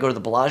if I go to the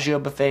Bellagio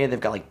buffet, they've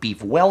got like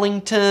beef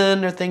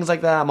Wellington or things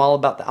like that. I'm all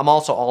about that. I'm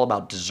also all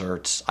about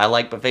desserts. I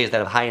like buffets that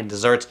have high-end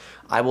desserts.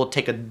 I will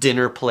take a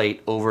dinner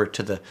plate over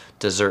to the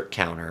dessert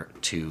counter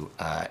to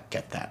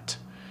get that.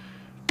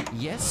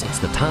 Yes, it's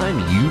the time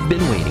you've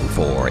been waiting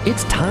for.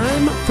 It's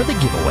time for the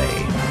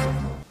giveaway.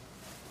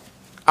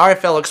 All right,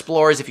 fellow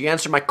explorers, if you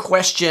answer my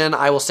question,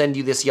 I will send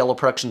you this Yellow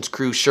Productions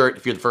crew shirt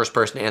if you're the first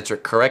person to answer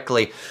it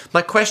correctly.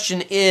 My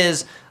question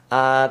is,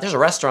 there's a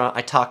restaurant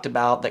I talked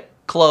about that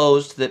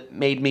closed that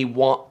made me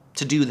want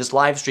to do this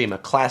live stream, a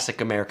classic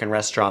American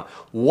restaurant.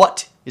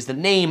 What is the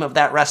name of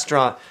that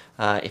restaurant?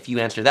 If you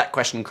answer that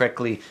question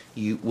correctly,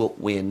 you will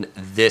win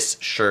this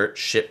shirt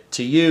shipped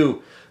to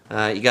you.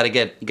 You gotta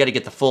get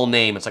the full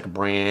name. It's like a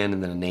brand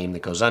and then a name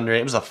that goes under it.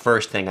 It was the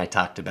first thing I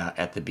talked about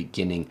at the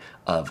beginning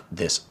of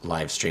this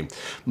live stream.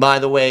 By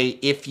the way,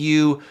 if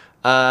you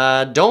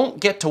don't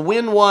get to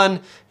win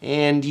one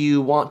and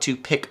you want to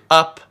pick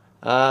up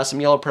some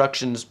Yellow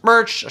Productions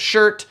merch, a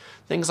shirt,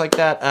 things like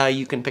that,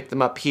 you can pick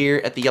them up here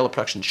at the Yellow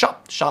Productions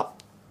shop,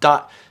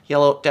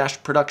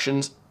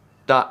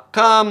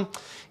 shop.yellow-productions.com.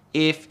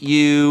 If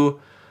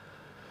you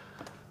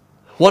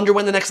wonder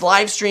when the next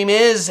live stream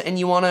is and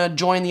you want to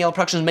join the Yellow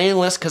Productions mailing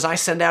list, because I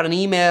send out an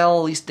email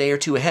at least a day or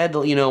two ahead to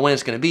let you know when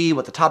it's going to be,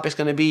 what the topic's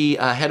going to be,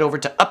 head over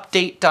to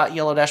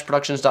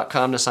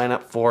update.yellow-productions.com to sign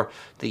up for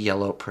the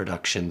Yellow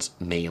Productions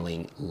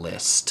mailing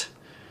list.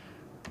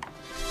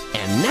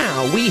 And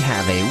now we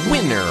have a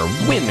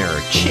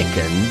winner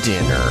chicken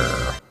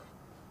dinner.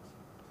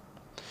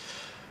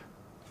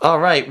 All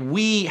right,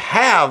 we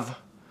have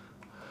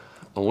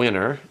a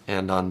winner,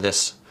 and on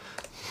this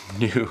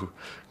new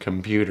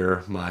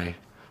computer, my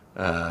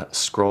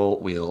scroll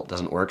wheel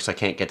doesn't work, so I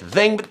can't get to the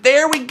thing, but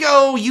there we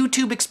go!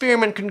 YouTube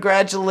experiment,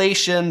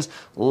 congratulations!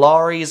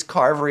 Laurie's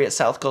Carvery at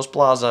South Coast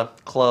Plaza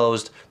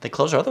closed. They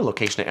closed our other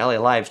location at LA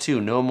Live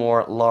too. No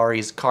more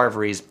Laurie's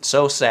Carveries.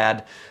 So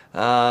sad.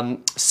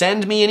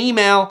 Send me an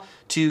email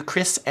to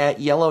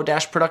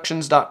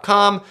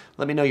chris@yellow-productions.com.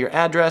 Let me know your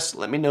address,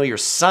 let me know your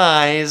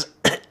size,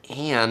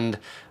 and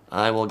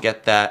I will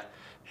get that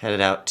headed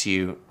out to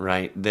you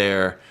right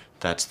there.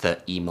 That's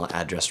the email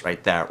address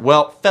right there.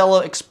 Well, fellow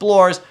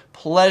explorers,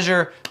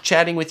 pleasure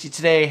chatting with you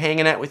today,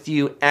 hanging out with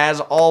you as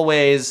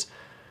always.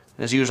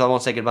 As usual, I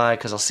won't say goodbye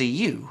because I'll see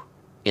you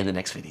in the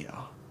next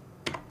video.